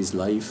nowadays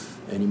life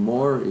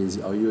anymore,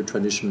 are you a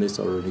traditionalist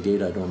or a renegade?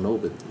 I don't know,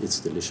 but it's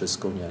delicious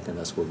cognac, and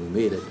that's what we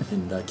made it.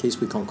 In that case,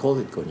 we can't call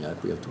it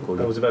cognac. We have to call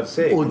it I was about to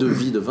say, eau de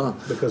vie de vin.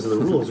 because of the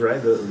rules,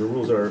 right? The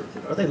rules are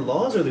they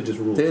laws or are they just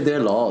rules? They're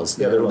laws.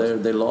 Yeah,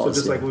 They're laws. So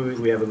just yeah. like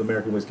we have with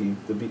American whiskey,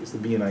 it's the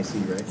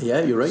BNIC, right?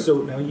 Yeah, you're right.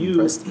 So now you,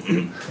 Impressed.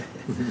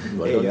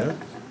 Well hey, done.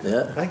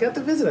 Yeah, I got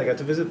to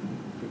visit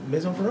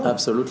Maison Ferrand.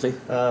 absolutely.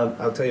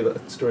 I'll tell you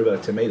a story about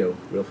a tomato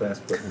real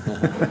fast. But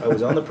I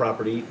was on the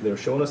property. They were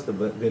showing us the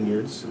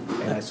vineyards,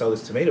 and I saw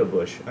this tomato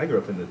bush. I grew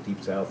up in the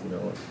deep south.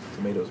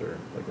 Tomatoes are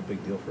like a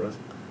big deal for us.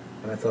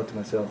 And I thought to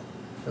myself,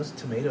 those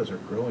tomatoes are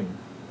growing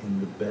in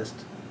the best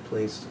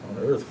place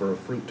on earth for a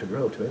fruit to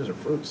grow. Tomatoes are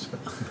fruits.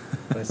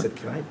 And I said,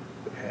 can I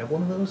have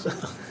one of those?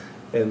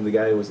 And the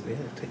guy was,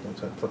 take one.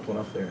 So I plucked one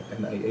off there,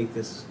 and I ate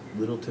this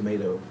little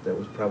tomato that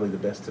was probably the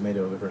best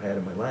tomato I've ever had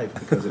in my life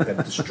because it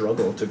had to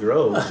struggle to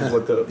grow, which is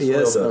what the soil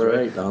Yes, does, all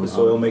right? right. The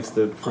soil makes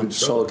the On fruit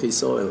struggle. chalky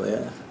soil,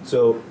 yeah.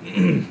 So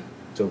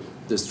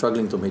The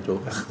struggling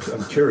tomato.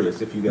 I'm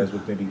curious if you guys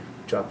would maybe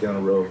chop down a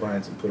row of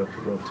vines and put up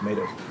a row of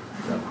tomatoes.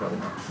 No, probably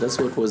not. That's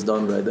what was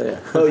done right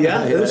there. Oh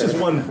yeah, it was just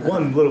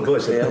one little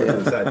bush on the Yeah.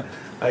 other side.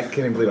 I can't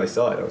even believe I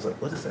saw it. I was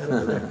like, what is that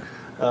over there?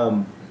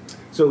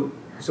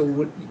 So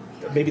what,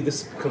 maybe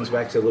this comes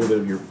back to a little bit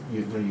of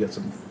you got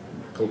some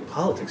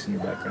politics in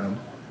your background.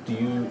 Do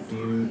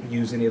you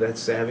use any of that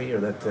savvy or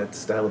that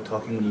style of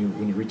talking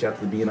when you reach out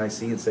to the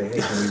BNIC and say,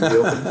 hey,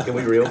 can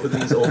we reopen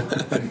these old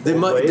They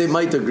ways?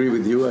 might agree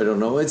with you. I don't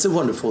know. It's a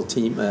wonderful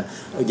team.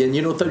 Again,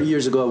 30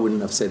 years ago, I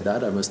wouldn't have said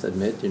that. I must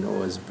admit, I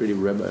was pretty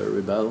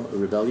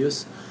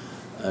rebellious.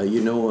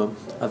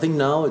 I think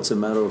now it's a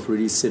matter of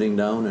really sitting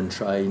down and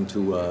trying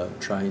to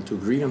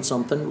agree on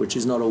something, which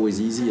is not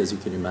always easy, as you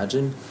can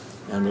imagine,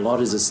 and a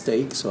lot is at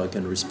stake. So I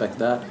can respect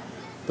that.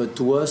 But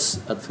to us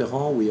at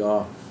Ferrand,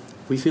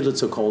 we feel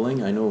it's a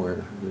calling. I know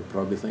you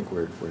probably think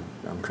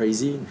I'm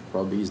crazy. It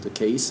probably is the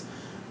case,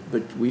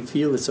 but we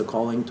feel it's a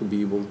calling to be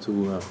able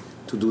to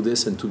do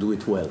this and to do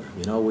it well.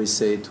 I always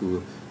say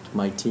to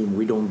my team,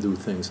 we don't do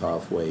things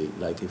halfway.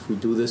 Like if we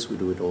do this, we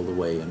do it all the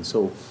way. And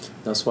so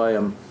that's why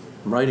I'm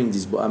writing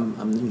this book.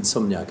 I'm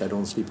insomniac. I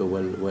don't sleep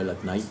well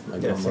at night.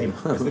 Yeah, same.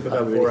 I sleep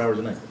about 4 hours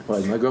a night.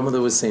 Well, my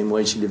grandmother was the same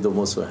way. She lived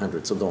almost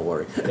 100, so don't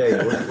worry.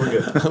 Yeah, we're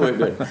good. We're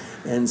good.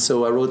 And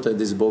so I wrote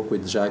this book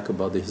with Jacques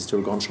about the history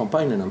of Grand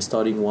Champagne, and I'm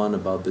starting one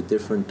about the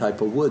different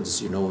type of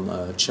woods,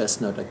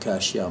 chestnut,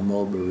 acacia,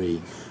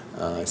 mulberry,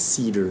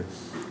 cedar,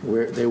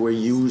 where they were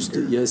used.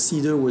 Yeah,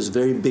 cedar was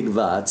very big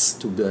vats.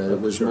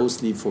 It was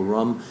mostly for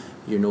rum,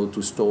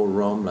 to store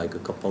rum like a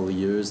couple of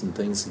years and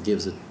things. It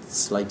gives it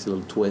slight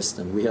little twist.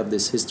 And we have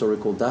this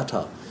historical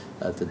data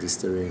at the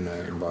distillery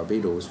in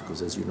Barbados,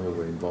 because as you know,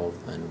 we're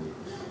involved and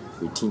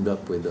we teamed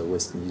up with the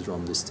West Indies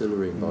Rum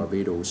Distillery in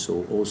Barbados,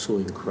 so also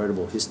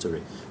incredible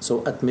history.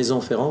 So at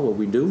Maison Ferrand, what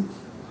we do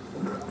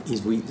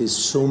is there's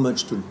so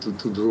much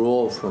to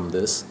draw from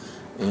this,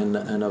 and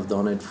I've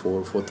done it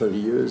for 30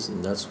 years,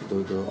 and that's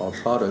our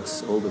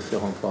products, all the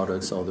Ferrand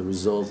products are the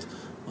result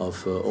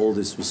of all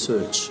this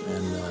research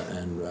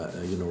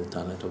and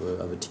talent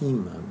of a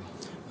team.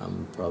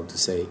 I'm proud to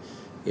say.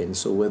 And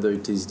so whether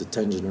it is the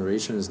 10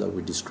 generations that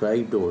we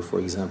described, or for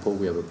example,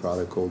 we have a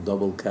product called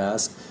Double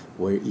Cask,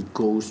 where it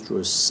goes through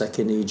a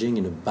second aging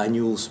in a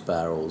Banyuls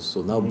barrels.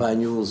 So now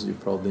Banyuls, you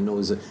probably know,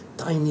 is a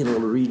tiny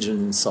little region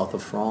in south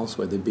of France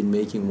where they've been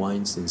making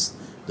wine since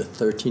the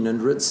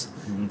 1300s,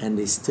 and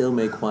they still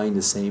make wine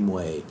the same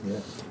way. Yeah.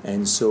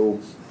 And so,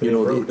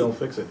 don't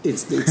fix it.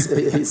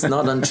 It's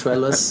not on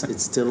trellis,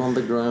 it's still on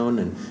the ground,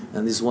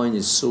 and this wine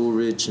is so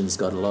rich, and it's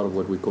got a lot of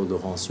what we call the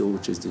rancio,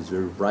 which is these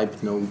very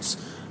ripe notes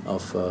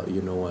of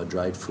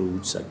dried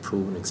fruits like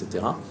prune,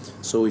 etc.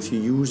 So if you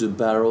use a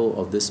barrel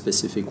of this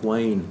specific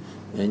wine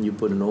and you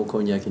put an old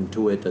cognac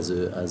into it as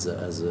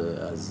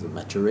a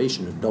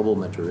maturation, a double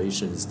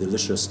maturation, it's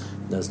delicious.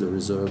 That's the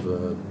reserve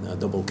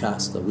double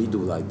cask that we do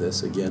like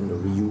this. Again, the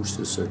reuse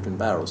to certain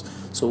barrels.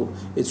 So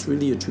it's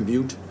really a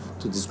tribute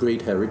to this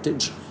great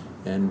heritage,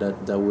 and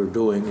that we're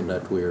doing, and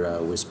that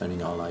we're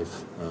spending our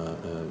life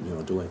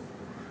doing.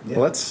 Yeah.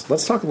 Well,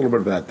 let's talk a little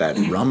bit about that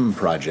rum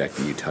project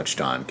that you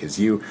touched on, because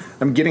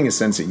I'm getting a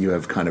sense that you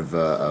have kind of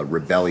a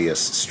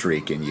rebellious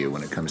streak in you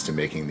when it comes to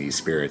making these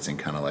spirits, and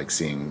kind of like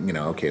seeing,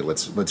 okay,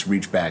 let's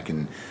reach back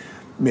and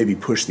maybe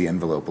push the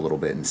envelope a little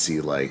bit and see,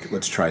 like,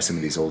 let's try some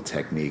of these old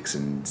techniques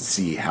and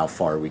see how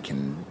far we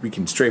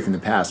can stray from the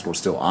past while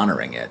still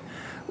honoring it.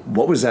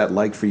 What was that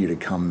like for you to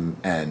come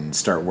and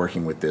start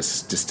working with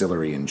this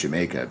distillery in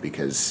Jamaica?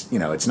 Because,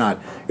 it's not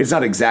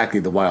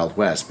exactly the Wild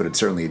West, but it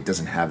certainly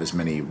doesn't have as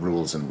many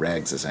rules and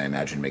regs as I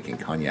imagine making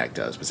cognac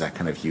does. Was that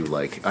kind of you,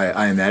 like,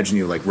 I imagine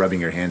you like rubbing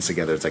your hands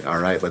together. It's like, all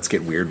right, let's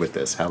get weird with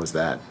this. How was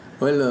that?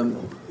 Well,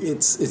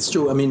 it's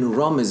true. I mean,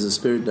 rum is a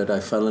spirit that I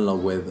fell in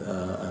love with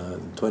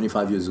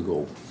 25 years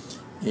ago.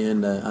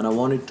 And I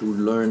wanted to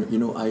learn.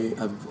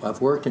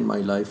 I've worked in my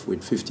life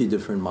with 50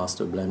 different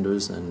master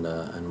blenders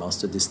and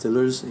master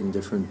distillers in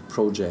different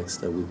projects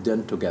that we've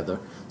done together.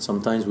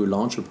 Sometimes we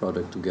launch a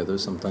product together.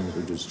 Sometimes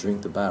we just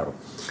drink the barrel,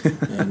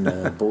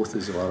 and both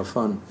is a lot of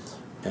fun.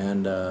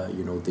 And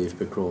Dave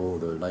Pickrell,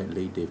 the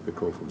late Dave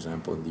Pickrell, for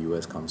example, in the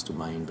U.S. comes to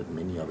mind, but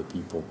many other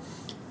people.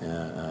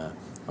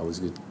 I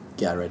was with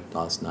Garrett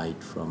last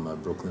night from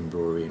Brooklyn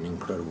Brewery, an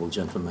incredible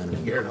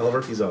gentleman. Garrett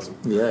Oliver, he's awesome.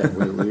 Yeah,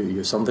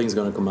 something's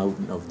going to come out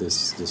of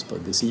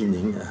this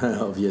evening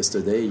of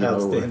yesterday.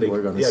 Outstanding.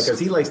 We're gonna because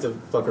he likes to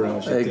fuck around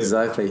with shit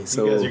exactly. Too.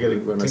 So you guys are we're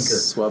going to tinker.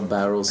 swap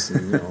barrels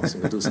and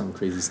so do some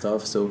crazy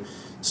stuff. So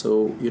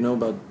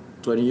about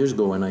 20 years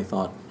ago, when I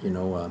thought,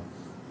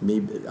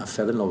 maybe I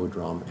fell in love with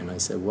rum, and I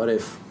said, what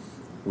if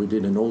we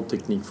did an old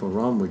technique for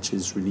rum, which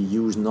is really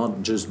use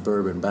not just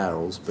bourbon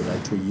barrels, but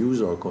actually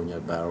use our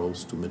cognac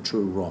barrels to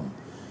mature rum.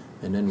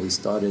 And then we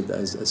started,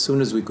 as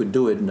soon as we could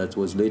do it, and that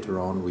was later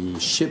on, we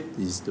shipped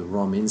the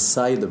rum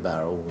inside the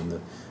barrel.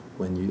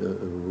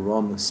 When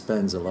rum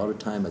spends a lot of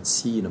time at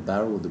sea in a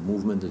barrel, the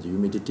movement and the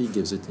humidity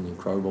gives it an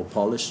incredible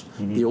polish.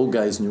 Mm-hmm. The old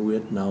guys knew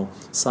it. Now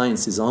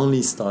science is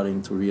only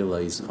starting to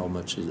realize how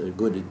much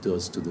good it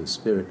does to the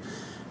spirit.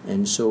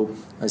 And so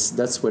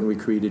that's when we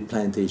created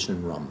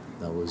Plantation Rum.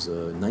 That was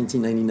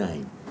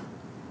 1999.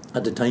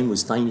 At the time it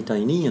was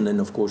tiny, and then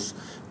of course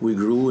we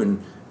grew,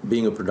 and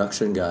being a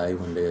production guy,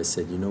 one day I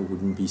said,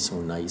 wouldn't it be so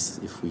nice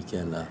if we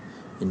can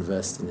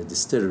invest in a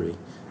distillery.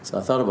 So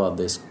I thought about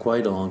this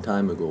quite a long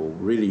time ago,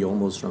 really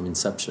almost from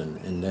inception.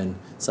 And then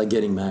it's like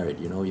getting married,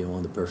 you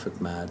want the perfect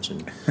match,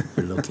 and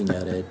you're looking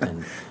at it.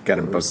 And got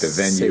to book the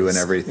venue and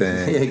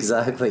everything.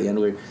 Exactly, and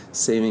we're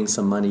saving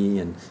some money,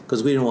 and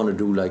because we didn't want to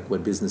do like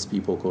what business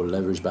people call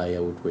leverage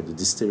buyout, where the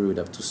distillery would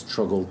have to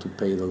struggle to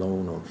pay the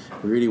loan, or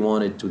we really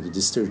wanted the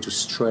distillery to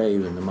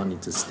strive and the money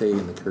to stay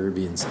in the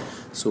Caribbean.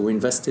 So we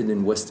invested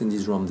in West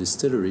Indies Rum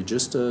Distillery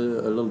just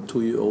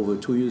over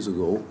 2 years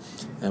ago,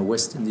 and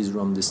West Indies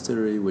Rum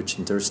Distillery, which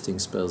interesting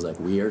spells like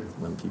weird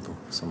when people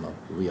some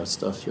weird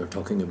stuff you're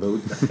talking about.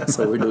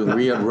 So we're doing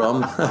weird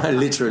rum,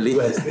 literally.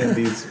 West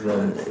Indies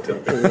Rum.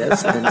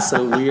 Yes, and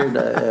so weird.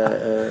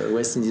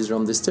 West Indies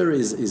Rum Distillery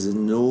is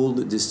an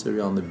old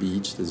distillery on the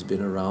beach that's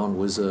been around.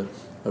 Was a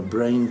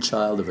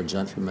brainchild of a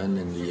gentleman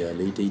in the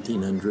late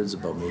 1800s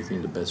about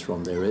making the best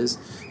rum there is.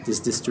 This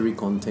distillery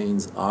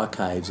contains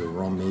archives of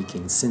rum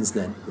making since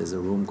then. There's a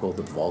room called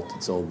the Vault.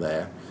 It's all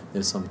there.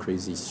 There's some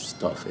crazy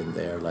stuff in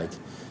there, like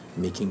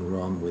making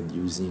rum with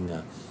using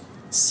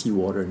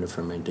seawater in the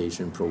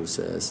fermentation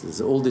process.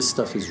 All this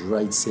stuff is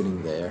right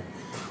sitting there.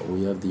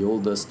 We have the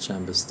oldest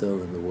chamber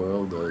still in the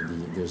world.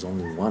 There's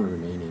only one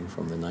remaining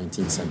from the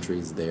 19th century.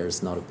 It's there.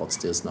 It's not a pot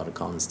still. It's not a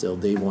common still.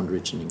 Dave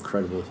Wondrich, an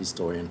incredible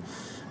historian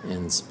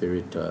and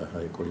spirit, how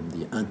do you call him,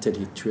 the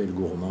intellectuel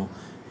gourmand,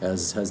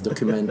 has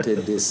documented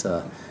this.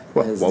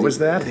 What was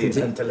that?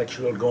 The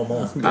intellectual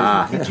gourmand.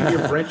 Did you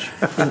hear French?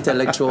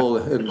 Intellectual,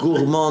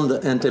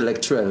 gourmand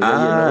intellectual.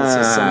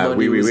 So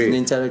somebody who's an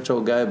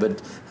intellectual guy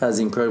but has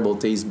incredible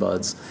taste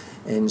buds.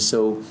 And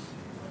so,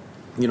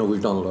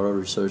 we've done a lot of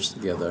research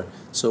together.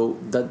 So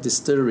that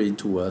distillery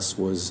to us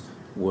was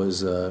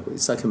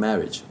it's like a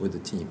marriage with the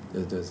team.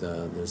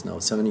 There's now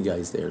 70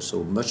 guys there,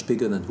 so much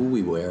bigger than who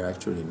we were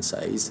actually in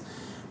size.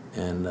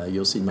 And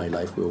you'll see in my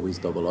life we always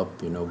double up,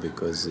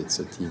 because it's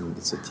a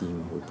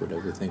team. We put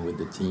everything with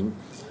the team.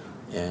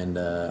 And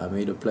I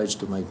made a pledge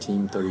to my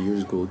team 30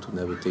 years ago to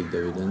never take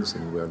dividends,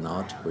 and we're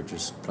not. We're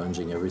just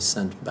plunging every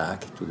cent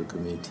back to the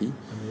community.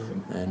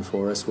 Amazing. And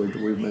for us, we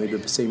made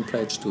the same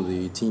pledge to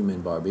the team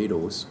in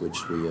Barbados,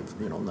 which we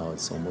have, now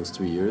it's almost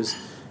 3 years.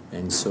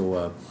 And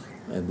so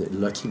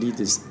luckily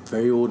this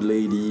very old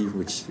lady,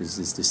 which is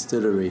this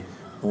distillery,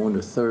 owned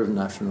a third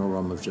national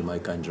rum of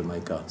Jamaica in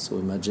Jamaica. So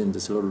imagine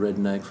this little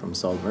redneck from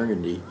South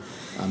Burgundy.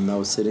 I'm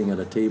now sitting at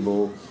a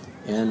table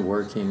and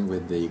working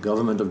with the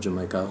government of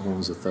Jamaica, who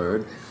owns a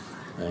third.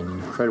 An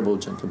incredible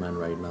gentleman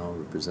right now,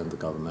 represent the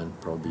government,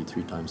 probably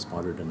 3 times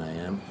smarter than I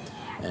am.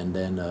 And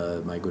then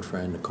my good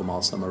friend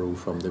Kamal Samaru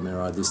from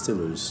Demerara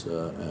Distillers,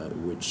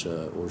 which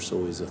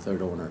also is a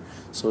third owner.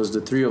 So it's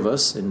the 3 of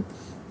us, and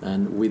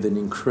with an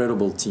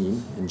incredible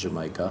team in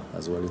Jamaica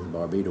as well as in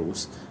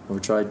Barbados. And we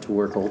tried to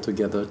work all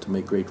together to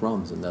make great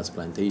rums, and that's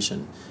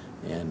plantation.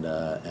 And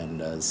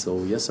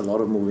so yes, a lot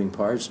of moving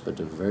parts, but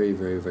a very,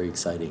 very, very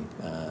exciting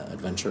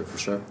adventure for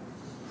sure.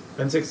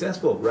 And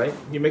successful, right?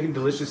 You're making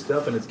delicious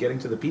stuff, and it's getting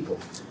to the people.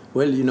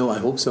 Well, I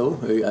hope so.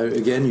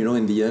 Again,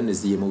 in the end,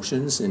 is the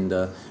emotions, and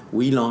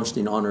we launched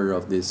in honor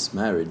of this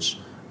marriage,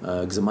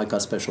 Jamaica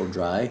Special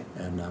Dry,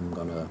 and I'm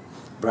gonna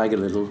brag a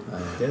little.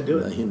 Yeah, do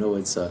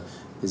it.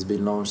 It's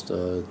been launched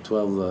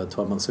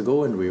 12 months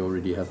ago, and we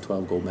already have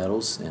 12 gold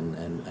medals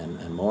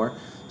and more.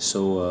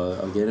 So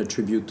again, a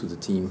tribute to the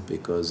team,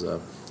 because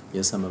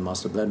yes, I'm a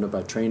master blender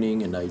by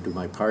training, and I do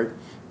my part,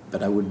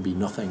 but I would be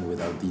nothing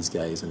without these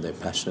guys and their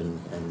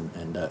passion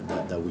and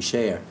that we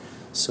share.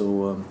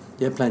 So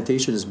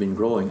plantation has been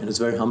growing, and it's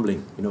very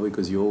humbling,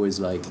 because you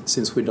always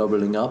since we're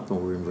doubling up and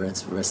we're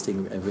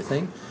investing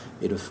everything,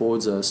 it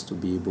affords us to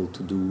be able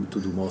to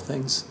do more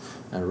things.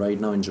 And right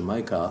now in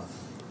Jamaica,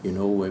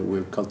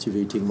 we're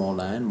cultivating more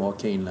land, more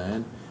cane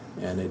land,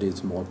 and it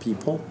is more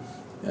people.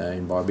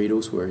 In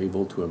Barbados, we're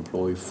able to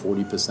employ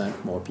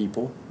 40% more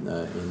people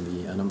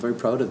and I'm very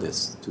proud of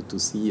this, to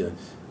see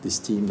this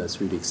team that's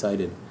really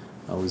excited.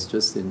 I was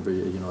just in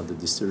the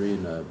distillery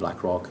in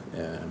Black Rock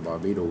in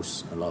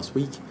Barbados last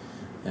week,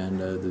 and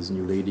there's a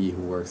new lady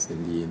who works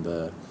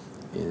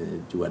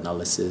do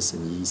analysis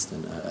in yeast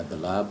and at the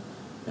lab,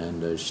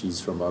 and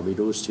she's from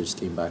Barbados. She just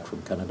came back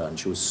from Canada, and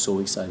she was so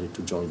excited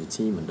to join the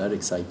team. And that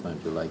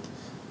excitement, you're like,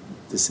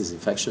 this is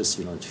infectious.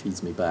 It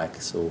feeds me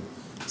back. So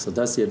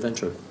that's the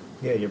adventure.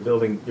 Yeah, you're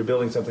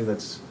building something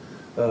that's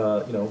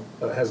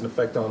has an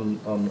effect on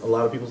a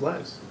lot of people's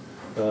lives,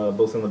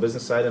 both on the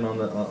business side and on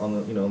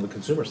the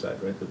consumer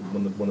side, right?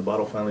 When the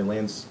bottle finally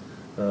lands,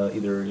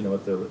 either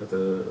at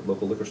the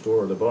local liquor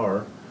store or the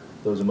bar,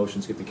 those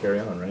emotions get to carry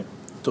on, right?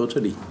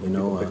 Totally,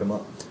 People pick them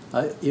up.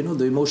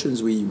 The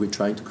emotions we're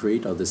trying to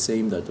create are the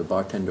same that the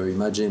bartender.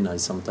 Imagine I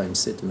sometimes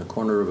sit in a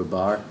corner of a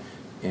bar,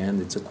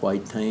 and it's a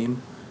quiet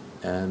time,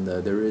 and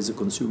there is a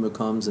consumer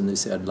comes and they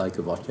say, I'd like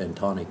a vodka and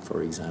tonic,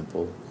 for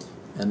example.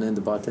 And then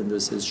the bartender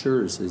says,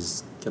 sure,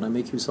 says, can I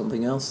make you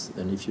something else?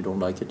 And if you don't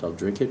like it, I'll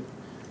drink it.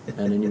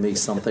 And then you make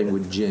something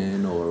with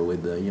gin or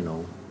with,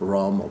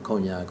 rum or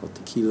cognac or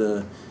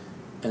tequila.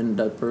 And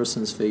that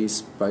person's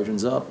face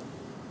brightens up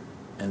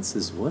and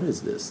says, what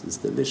is this? It's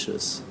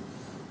delicious.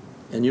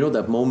 And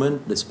that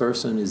moment, this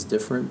person is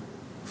different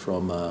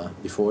from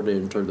before they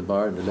entered the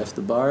bar and they left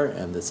the bar,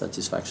 and the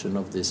satisfaction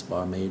of this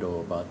barmaid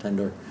or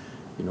bartender,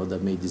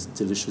 that made this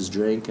delicious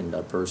drink, and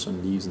that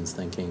person leaves and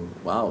thinking,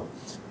 wow,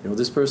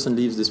 this person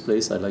leaves this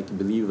place, I'd like to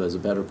believe, as a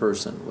better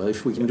person. Well,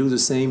 if we can do the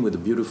same with a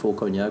beautiful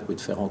cognac, with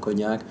Ferron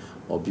Cognac,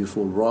 or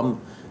beautiful rum,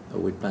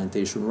 with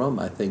plantation rum,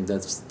 I think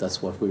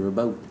that's what we're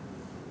about.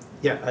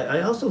 Yeah,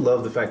 I also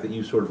love the fact that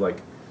you sort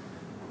of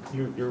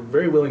you're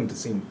very willing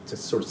to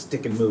sort of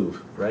stick and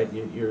move, right?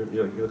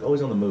 You're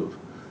always on the move.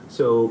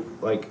 So,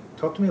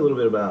 talk to me a little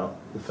bit about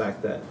the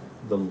fact that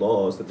the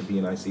laws that the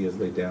BNIC has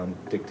laid down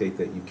dictate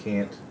that you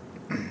can't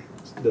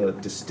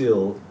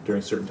distill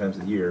during certain times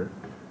of the year.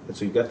 And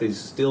so you've got these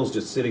stills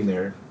just sitting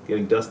there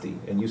getting dusty,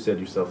 and you said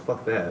to yourself,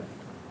 fuck that,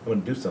 I'm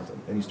going to do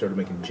something. And you started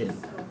making gin.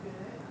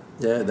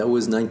 Yeah, that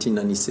was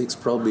 1996,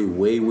 probably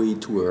way, way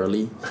too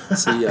early.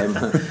 See,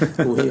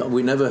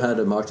 we never had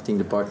a marketing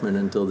department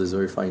until this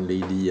very fine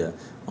lady,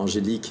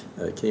 Angelique,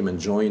 came and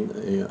joined,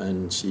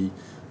 and she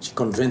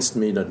convinced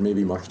me that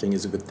maybe marketing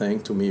is a good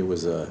thing. To me, it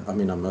was I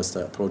must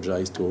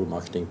apologize to all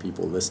marketing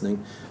people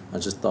listening. I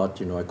just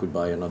thought, I could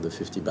buy another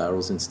 50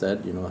 barrels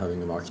instead,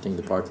 having a marketing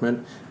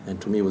department.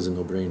 And to me, it was a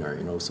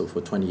no-brainer, So for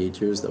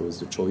 28 years, that was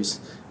the choice.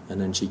 And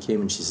then she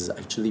came and she says,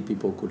 actually,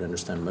 people could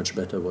understand much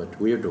better what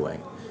we're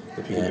doing.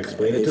 If you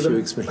explain it to them? If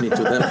you explain it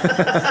to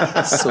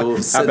them. So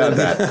how about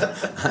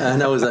that?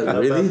 And I was like,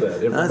 really?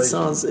 That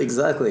sounds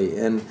exactly.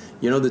 And,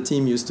 the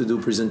team used to do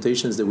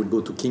presentations. They would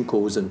go to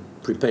Kinko's and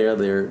prepare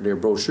their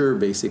brochure,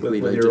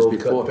 basically, with like your just old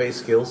before. Cut-paste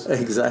skills?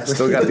 Exactly.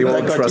 Still got the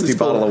old trusty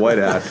bottle of White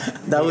Out.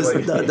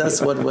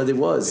 That's what it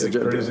was.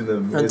 Producing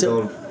his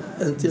own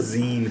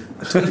zine.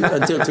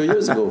 Until 2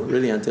 years ago,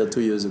 really, until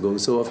 2 years ago.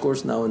 So, of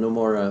course, now no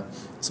more,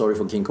 sorry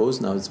for Kinko's,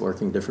 now it's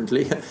working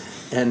differently.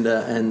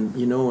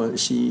 And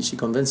she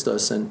convinced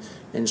us,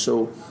 and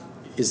so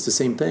it's the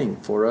same thing.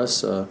 For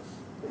us,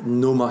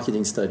 no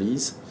marketing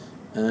studies,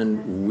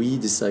 and we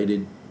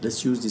decided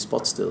let's use these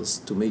pot stills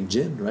to make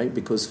gin, right?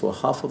 Because for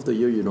half of the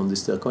year you don't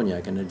distill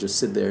cognac, and I just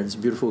sit there. It's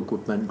beautiful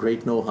equipment,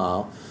 great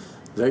know-how,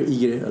 very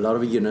eager, a lot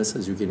of eagerness,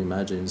 as you can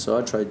imagine. So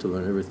I tried to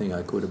learn everything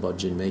I could about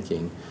gin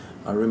making.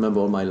 I remember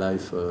all my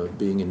life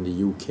being in the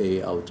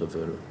UK out of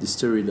a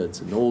distillery that's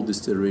an old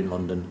distillery in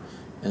London,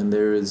 and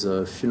there is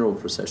a funeral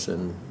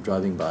procession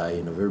driving by,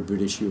 in a very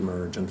British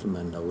humor, a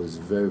gentleman that was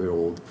very, very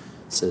old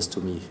says to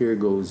me, "Here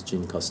goes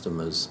gin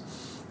customers."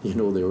 You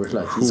know, they were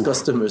like, his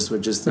customers were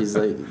just, he's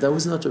like, that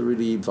was not a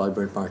really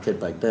vibrant market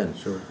back then.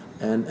 Sure.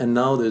 And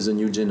now there's a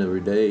new gin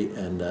every day,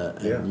 and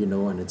you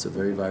know, and it's a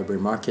very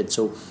vibrant market.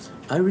 So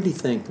I really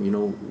think, you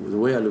know, the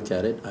way I look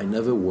at it, I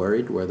never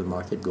worried where the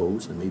market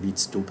goes, and maybe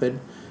it's stupid.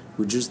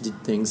 We just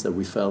did things that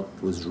we felt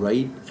was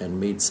right and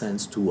made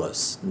sense to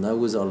us, and that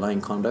was our line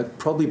conduct.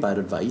 Probably bad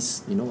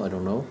advice, you know, I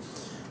don't know,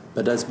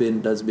 but that's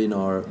been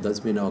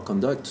our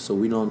conduct. So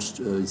we launched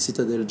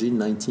Citadel Gin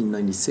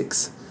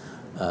 1996.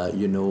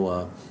 You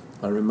know,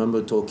 I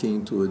remember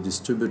talking to a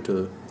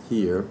distributor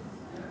here,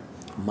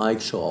 Mike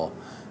Shaw,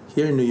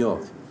 here in New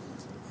York.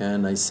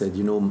 And I said,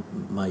 you know,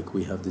 Mike,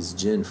 we have this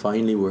gin.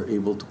 Finally, we're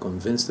able to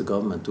convince the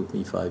government. It took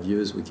me 5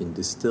 years. We can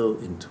distill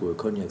into a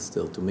cognac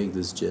still to make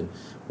this gin.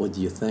 What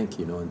do you think?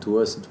 You know, and to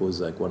us, it was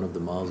like one of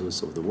the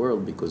marvels of the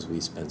world because we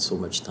spent so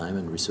much time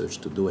and research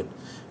to do it.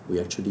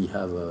 We actually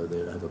have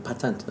a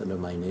patent under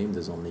my name.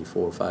 There's only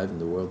 4 or 5 in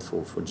the world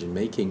for gin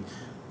making.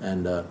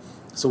 And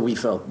so we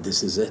felt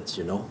this is it,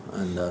 you know,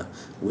 and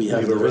we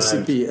have the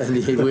recipe, and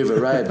we've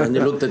arrived. And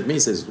he looked at me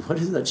and says, "What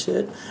is that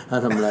shit?"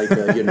 And I'm like,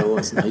 you know,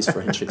 it's a nice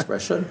French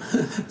expression.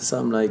 So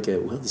I'm like,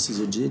 well, this is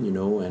a gin, you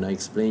know, and I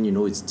explain, you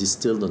know, it's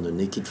distilled on a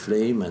naked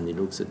flame. And he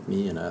looks at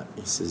me and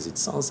he says, "It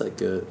sounds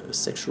like a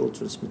sexual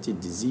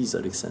transmitted disease,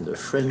 Alexander.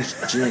 French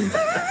gin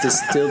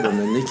distilled on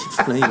a naked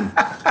flame.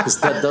 Does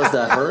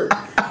that hurt?"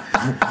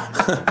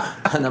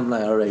 And I'm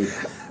like, all right,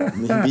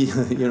 maybe,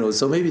 you know,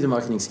 so maybe the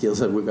marketing skills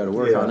that we've got to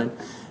work on it.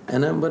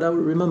 And but I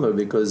remember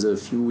because a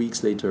few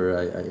weeks later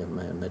I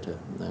met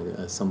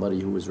somebody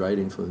who was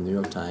writing for the New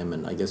York Times,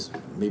 and I guess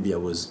maybe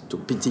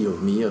took pity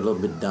of me, a little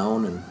bit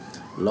down, and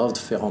loved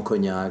Ferrand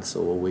Cognac,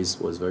 so always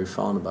was very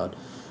fond about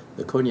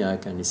the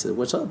cognac. And he said,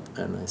 "What's up?"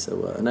 And I said,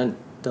 "Well," and then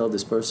tell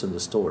this person the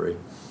story.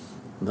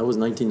 And that was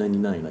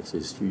 1999,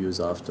 actually, a few years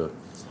after.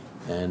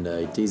 And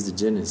I taste the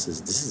gin and says,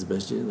 "This is the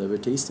best gin I've ever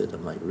tasted."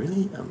 I'm like,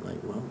 "Really?" I'm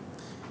like, "Well."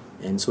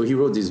 And so he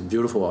wrote this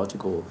beautiful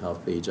article,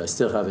 half page. I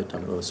still have it.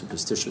 I'm a little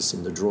superstitious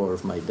in the drawer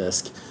of my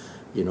desk.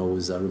 You know,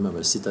 I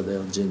remember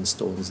Citadel Gin,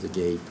 Stones the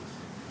Gate.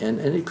 And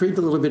it created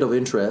a little bit of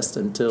interest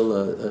until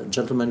a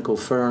gentleman called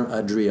Ferran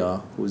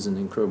Adrià, who's an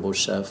incredible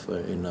chef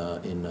in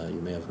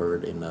you may have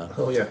heard, in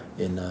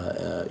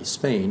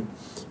Spain,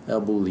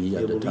 Herbouilly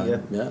at the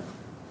time. Yeah.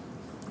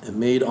 And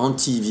made on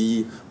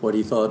TV what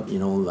he thought, you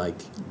know, like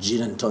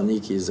gin and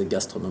tonic is a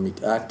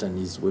gastronomic act, and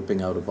he's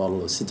whipping out a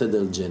bottle of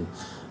Citadel gin.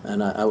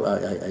 And I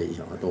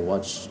don't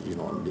watch, you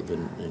know, I live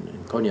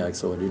in Cognac,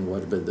 so I didn't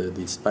watch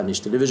the Spanish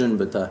television,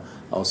 but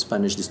our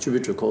Spanish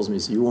distributor calls me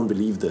and says, "You won't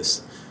believe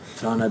this.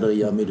 Ferran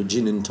Adrià made a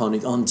gin and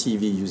tonic on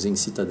TV using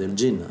Citadel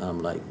gin." And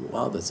I'm like,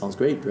 wow, that sounds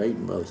great, right?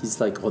 Well,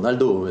 he's like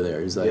Ronaldo over there.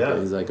 He's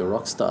like a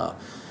rock star.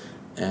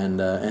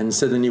 And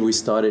suddenly we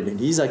started, and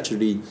he's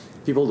actually,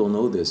 people don't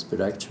know this, but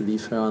actually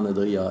Ferran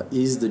Adrià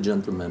is the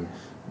gentleman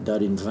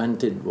that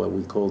invented what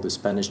we call the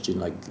Spanish gin,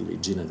 like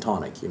gin and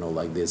tonic, you know,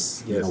 like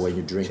this, you know, when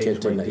you drink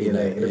it in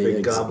a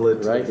big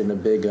goblet, right, in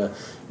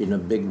a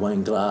big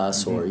wine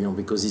glass, or, you know,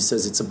 because he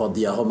says it's about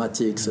the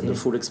aromatics and the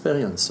full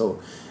experience. So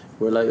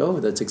we're like, oh,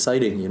 that's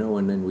exciting, you know,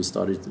 and then we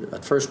started,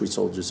 at first we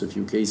sold just a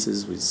few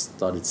cases, we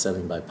started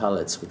selling by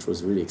pallets, which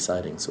was really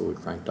exciting, so we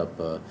cranked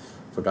up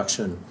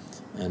production,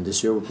 and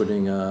this year we're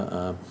putting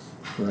a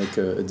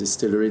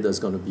distillery that's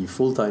going to be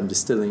full-time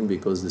distilling,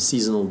 because the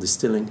seasonal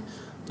distilling,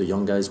 the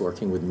young guys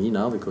working with me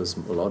now, because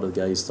a lot of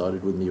the guys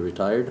started with me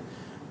retired,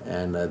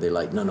 and they're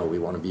like, no, we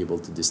want to be able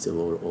to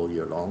distill all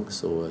year long.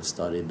 So I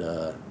started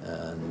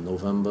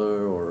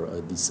November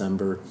or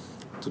December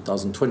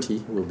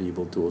 2020, we'll be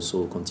able to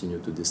also continue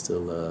to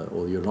distill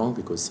all year long,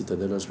 because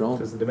Citadel has grown.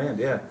 Because the demand,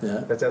 yeah.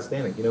 That's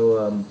outstanding. You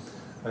know,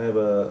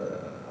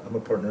 I'm a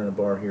partner in a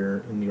bar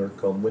here in New York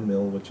called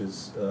Windmill, which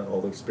is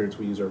all the spirits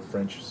we use are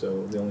French,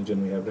 so the only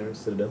gin we have there is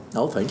Citadel.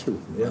 Oh, thank you.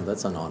 Yeah. Well,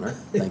 that's an honor.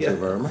 Thank you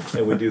very much.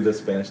 And we do the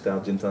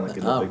Spanish-style gin tonic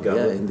in the big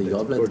goblet. Yeah, in the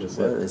goblet.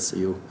 Gorgeous,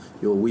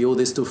 we owe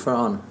this to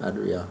Ferran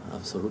Adrià,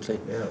 absolutely.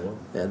 Yeah, well.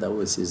 Yeah, that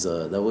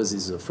was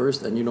his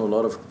first, and you know, a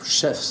lot of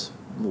chefs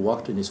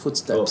walked in his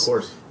footsteps. Oh, of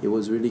course. It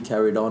was really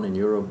carried on in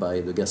Europe by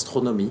the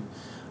gastronomy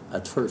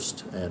at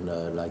first, and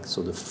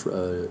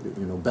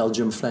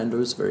Belgium,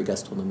 Flanders, very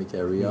gastronomic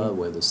area,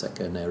 were the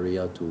second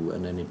area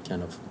and then it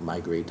kind of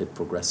migrated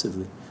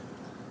progressively.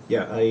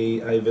 Yeah,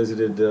 I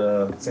visited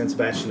San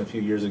Sebastian a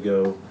few years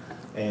ago,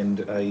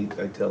 and I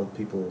tell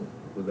people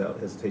without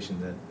hesitation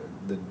that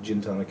the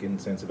gin tonic in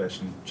San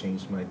Sebastian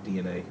changed my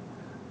DNA.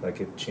 like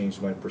it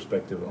changed my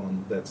perspective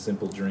on that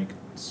simple drink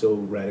so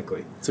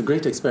radically. It's a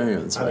great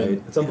experience, right? I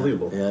mean, it's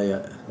unbelievable.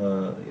 Yeah.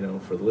 You know,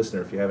 for the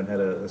listener, if you haven't had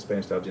a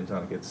Spanish style gin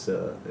tonic, it's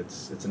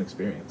an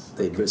experience.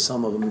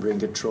 Some of them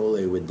bring a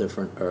trolley with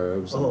different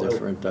herbs and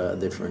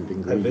different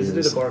ingredients. I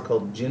visited a bar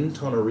called Gin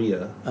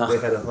Toneria. They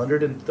had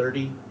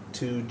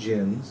 132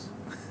 gins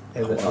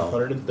and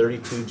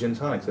 132 gin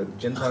tonics. A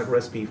gin tonic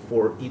recipe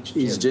for each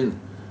gin.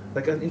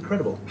 Like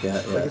incredible.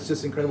 Yeah. Like it's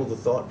just incredible the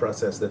thought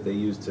process that they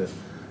use to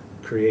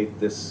create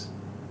this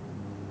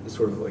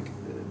sort of like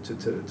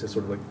to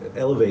sort of like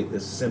elevate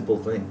this simple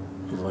thing.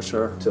 For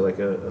sure. To like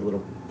a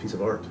little piece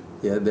of art.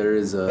 Yeah, there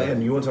is a...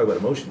 And you want to talk about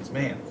emotions,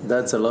 man.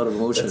 That's a lot of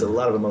emotion. That's a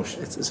lot of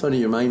emotion. It's funny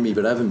you remind me,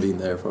 but I haven't been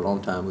there for a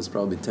long time. It was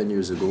probably 10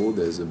 years ago.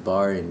 There's a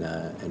bar in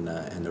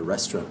a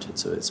restaurant.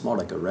 It's more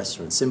like a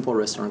restaurant, simple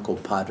restaurant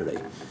called Padre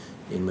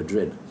in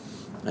Madrid.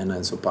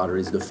 And so Padre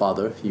is the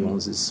father. He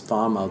owns this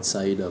farm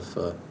outside of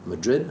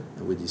Madrid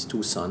with his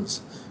two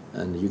sons.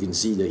 And you can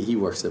see that he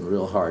works them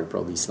real hard.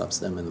 Probably slaps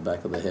them in the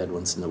back of the head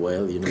once in a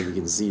while. You know, you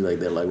can see like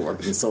they're like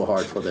working so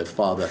hard for their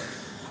father.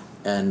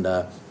 And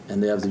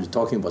they have, you're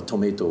talking about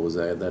tomatoes.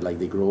 They're like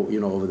they grow,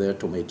 you know, over there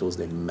tomatoes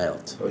they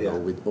melt, you know,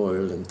 with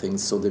oil and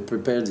things. So they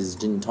prepare these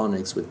gin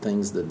tonics with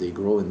things that they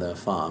grow in their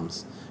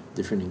farms,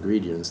 different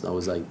ingredients. That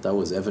was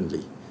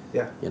heavenly.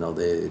 Yeah. You know,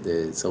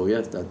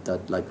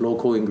 that like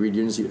local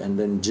ingredients, and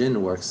then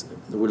gin will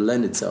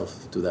lend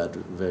itself to that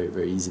very,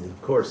 very easily.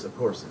 Of course.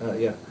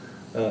 Yeah.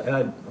 And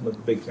I'm a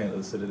big fan of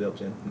the Citadel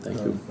gin. Thank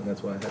you. And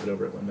that's why I have it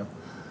over at Windmill.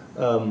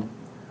 Well,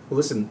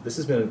 listen, this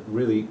has been a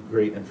really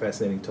great and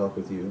fascinating talk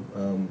with you.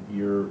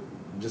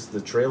 Just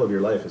the trail of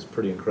your life is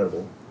pretty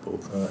incredible.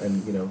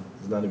 And, you know,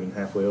 it's not even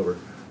halfway over.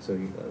 So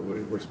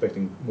we're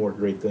expecting more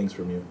great things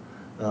from you.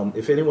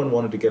 If anyone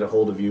wanted to get a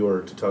hold of you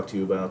or to talk to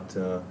you about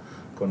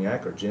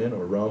cognac or gin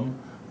or rum,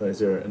 is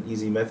there an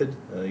easy method?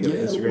 You got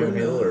an Instagram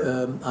handle? Or?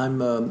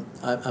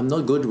 I'm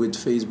not good with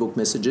Facebook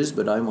messages,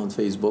 but I'm on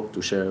Facebook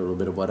to share a little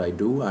bit of what I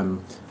do.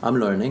 I'm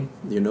learning,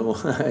 to you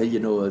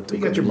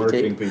got your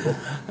marketing people.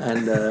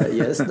 And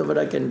yes, no, but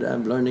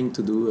I'm learning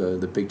to do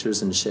the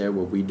pictures and share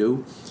what we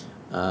do.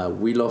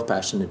 We love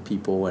passionate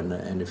people,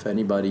 and if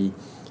anybody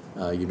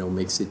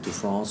makes it to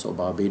France or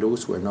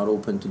Barbados, we're not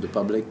open to the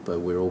public, but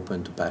we're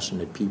open to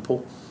passionate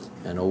people,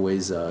 and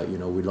always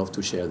we love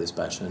to share this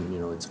passion.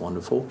 It's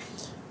wonderful.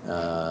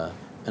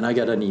 And I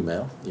got an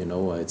email,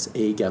 it's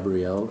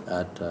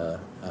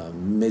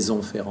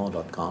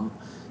agabriel@maisonferrand.com.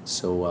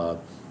 So,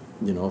 of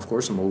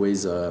course, I'm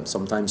always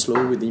sometimes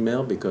slow with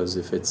email because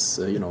if it's,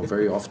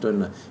 very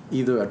often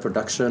either at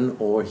production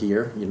or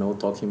here,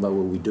 talking about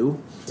what we do.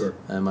 Sure.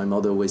 My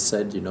mother always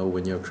said,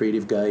 when you're a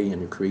creative guy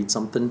and you create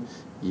something,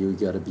 you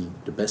got to be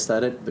the best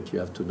at it, but you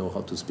have to know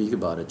how to speak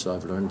about it. So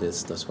I've learned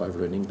this. That's why I've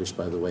learned English,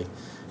 by the way.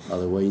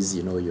 Otherwise,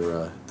 you're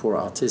a poor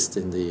artist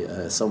in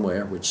the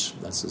somewhere, which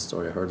that's the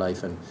story of her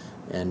life, and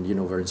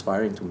very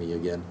inspiring to me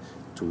again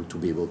to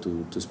be able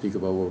to speak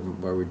about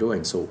what we're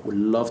doing. So we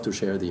love to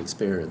share the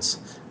experience.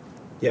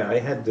 Yeah, I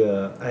had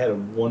a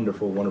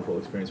wonderful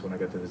experience when I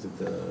got to visit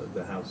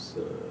the house,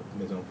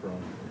 Maison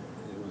Ferrand.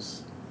 It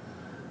was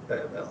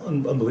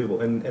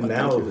unbelievable. And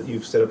now that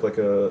you've set up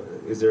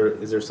is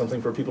there something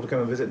for people to come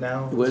and visit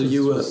now? Well,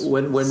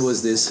 when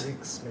was this?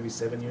 6, maybe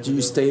 7 years ago.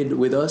 You stayed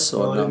with us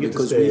no, or not?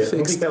 Because we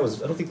fixed. I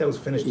don't think that was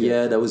finished yet.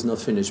 Yeah, that was not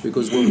finished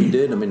because what we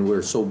did.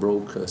 We're so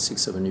broke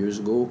 6-7 years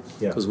ago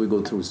because we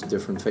go through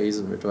different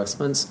phases of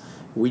investments.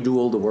 We do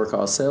all the work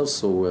ourselves,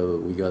 so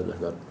we got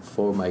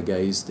 4 of my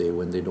guys.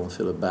 When they don't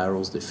fill up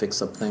barrels, they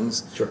fix up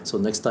things. Sure. So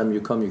next time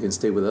you come, you can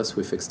stay with us.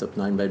 We fixed up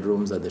 9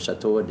 bedrooms at the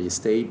chateau at the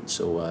estate,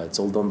 so it's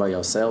all done by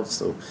ourselves.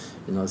 So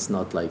it's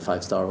not like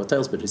 5-star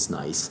hotels, but it's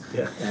nice.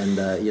 Yeah. And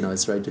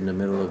it's right in the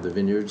middle of the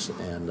vineyards,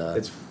 and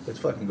it's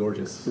fucking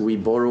gorgeous. We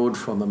borrowed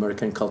from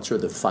American culture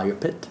the fire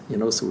pit,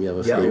 so we have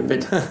a fire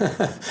pit.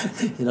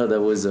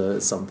 That was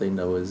something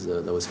that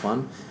was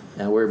fun,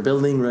 and we're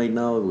building right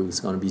now. It's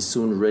going to be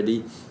soon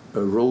ready. A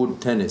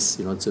road tennis,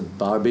 it's a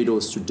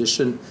Barbados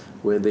tradition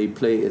where they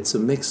play. It's a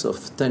mix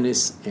of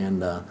tennis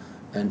and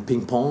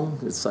ping pong.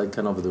 It's like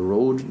kind of the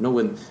road.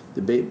 When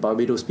the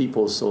Barbados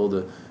people saw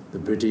the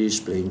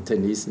British playing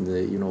tennis in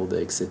the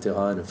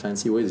etc. in a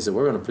fancy way, they said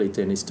we're going to play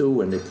tennis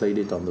too, and they played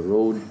it on the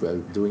road by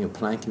doing a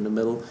plank in the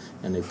middle,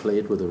 and they play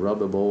it with a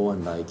rubber ball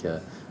and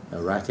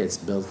rackets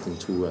built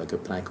into a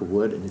plank of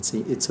wood, and it's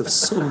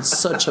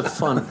such a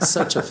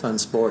fun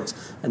sport,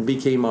 and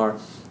became our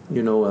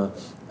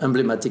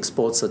emblematic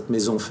sports at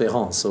Maison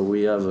Ferrand. So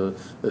we have a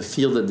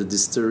field at the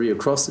distillery,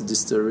 across the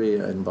distillery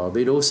in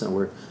Barbados, and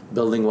we're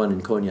building one in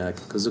Cognac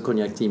because the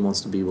Cognac team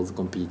wants to be able to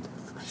compete.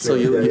 So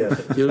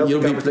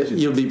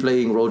you'll be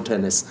playing road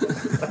tennis.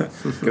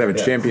 Could have a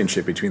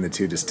championship between the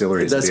two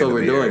distilleries. That's what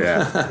we're doing.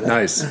 Yeah.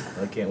 Nice.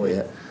 I can't wait.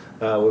 Yeah.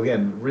 Well,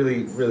 again,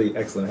 really, really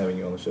excellent having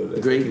you on the show today.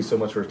 Great. Thank you so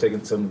much for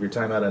taking some of your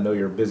time out. I know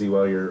you're busy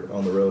while you're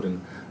on the road,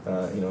 and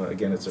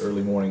again, it's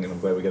early morning, and I'm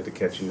glad we got to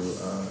catch you.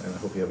 And I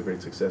hope you have a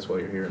great success while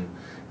you're here and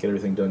get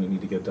everything done you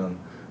need to get done.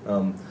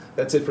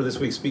 That's it for this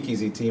week's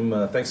Speakeasy team.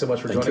 Thanks so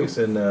much for joining us,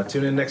 and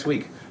tune in next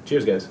week.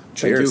 Cheers, guys.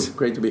 Cheers. Thank you.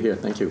 Great to be here.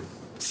 Thank you.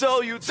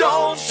 So you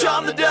don't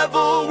charm the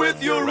devil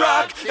with your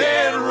rock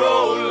and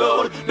roll,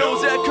 Lord.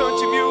 Knows that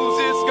country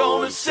music's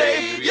gonna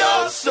save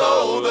your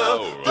soul. The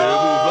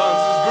devil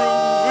runs his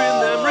groove in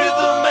them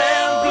rhythm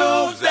and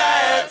blues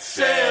that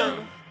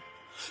sing.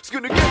 It's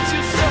gonna get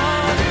you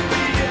some in the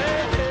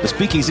end. The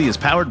Speakeasy is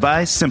powered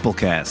by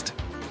Simplecast.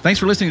 Thanks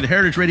for listening to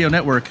Heritage Radio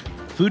Network,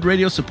 food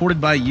radio supported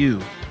by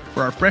you.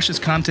 For our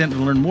freshest content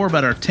and to learn more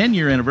about our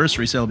 10-year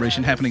anniversary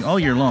celebration happening all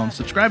year long,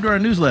 subscribe to our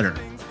newsletter.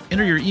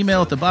 Enter your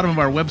email at the bottom of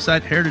our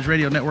website,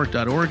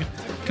 heritageradionetwork.org.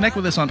 Connect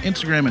with us on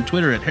Instagram and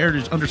Twitter at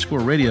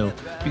heritage_radio.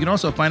 You can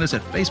also find us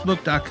at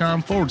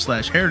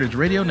facebook.com/Heritage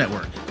Radio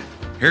Network.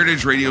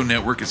 Heritage Radio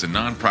Network is a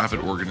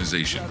non-profit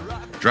organization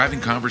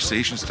driving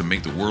conversations to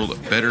make the world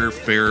a better,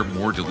 fairer,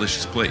 more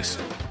delicious place.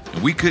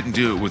 And we couldn't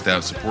do it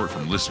without support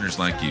from listeners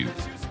like you.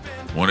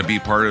 Want to be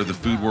part of the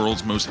food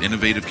world's most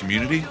innovative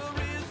community?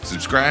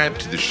 Subscribe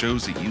to the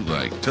shows that you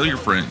like. Tell your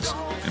friends.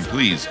 And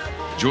please,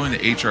 join the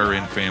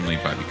HRN family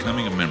by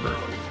becoming a member.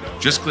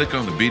 Just click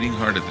on the beating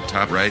heart at the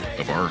top right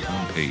of our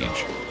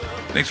homepage.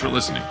 Thanks for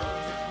listening.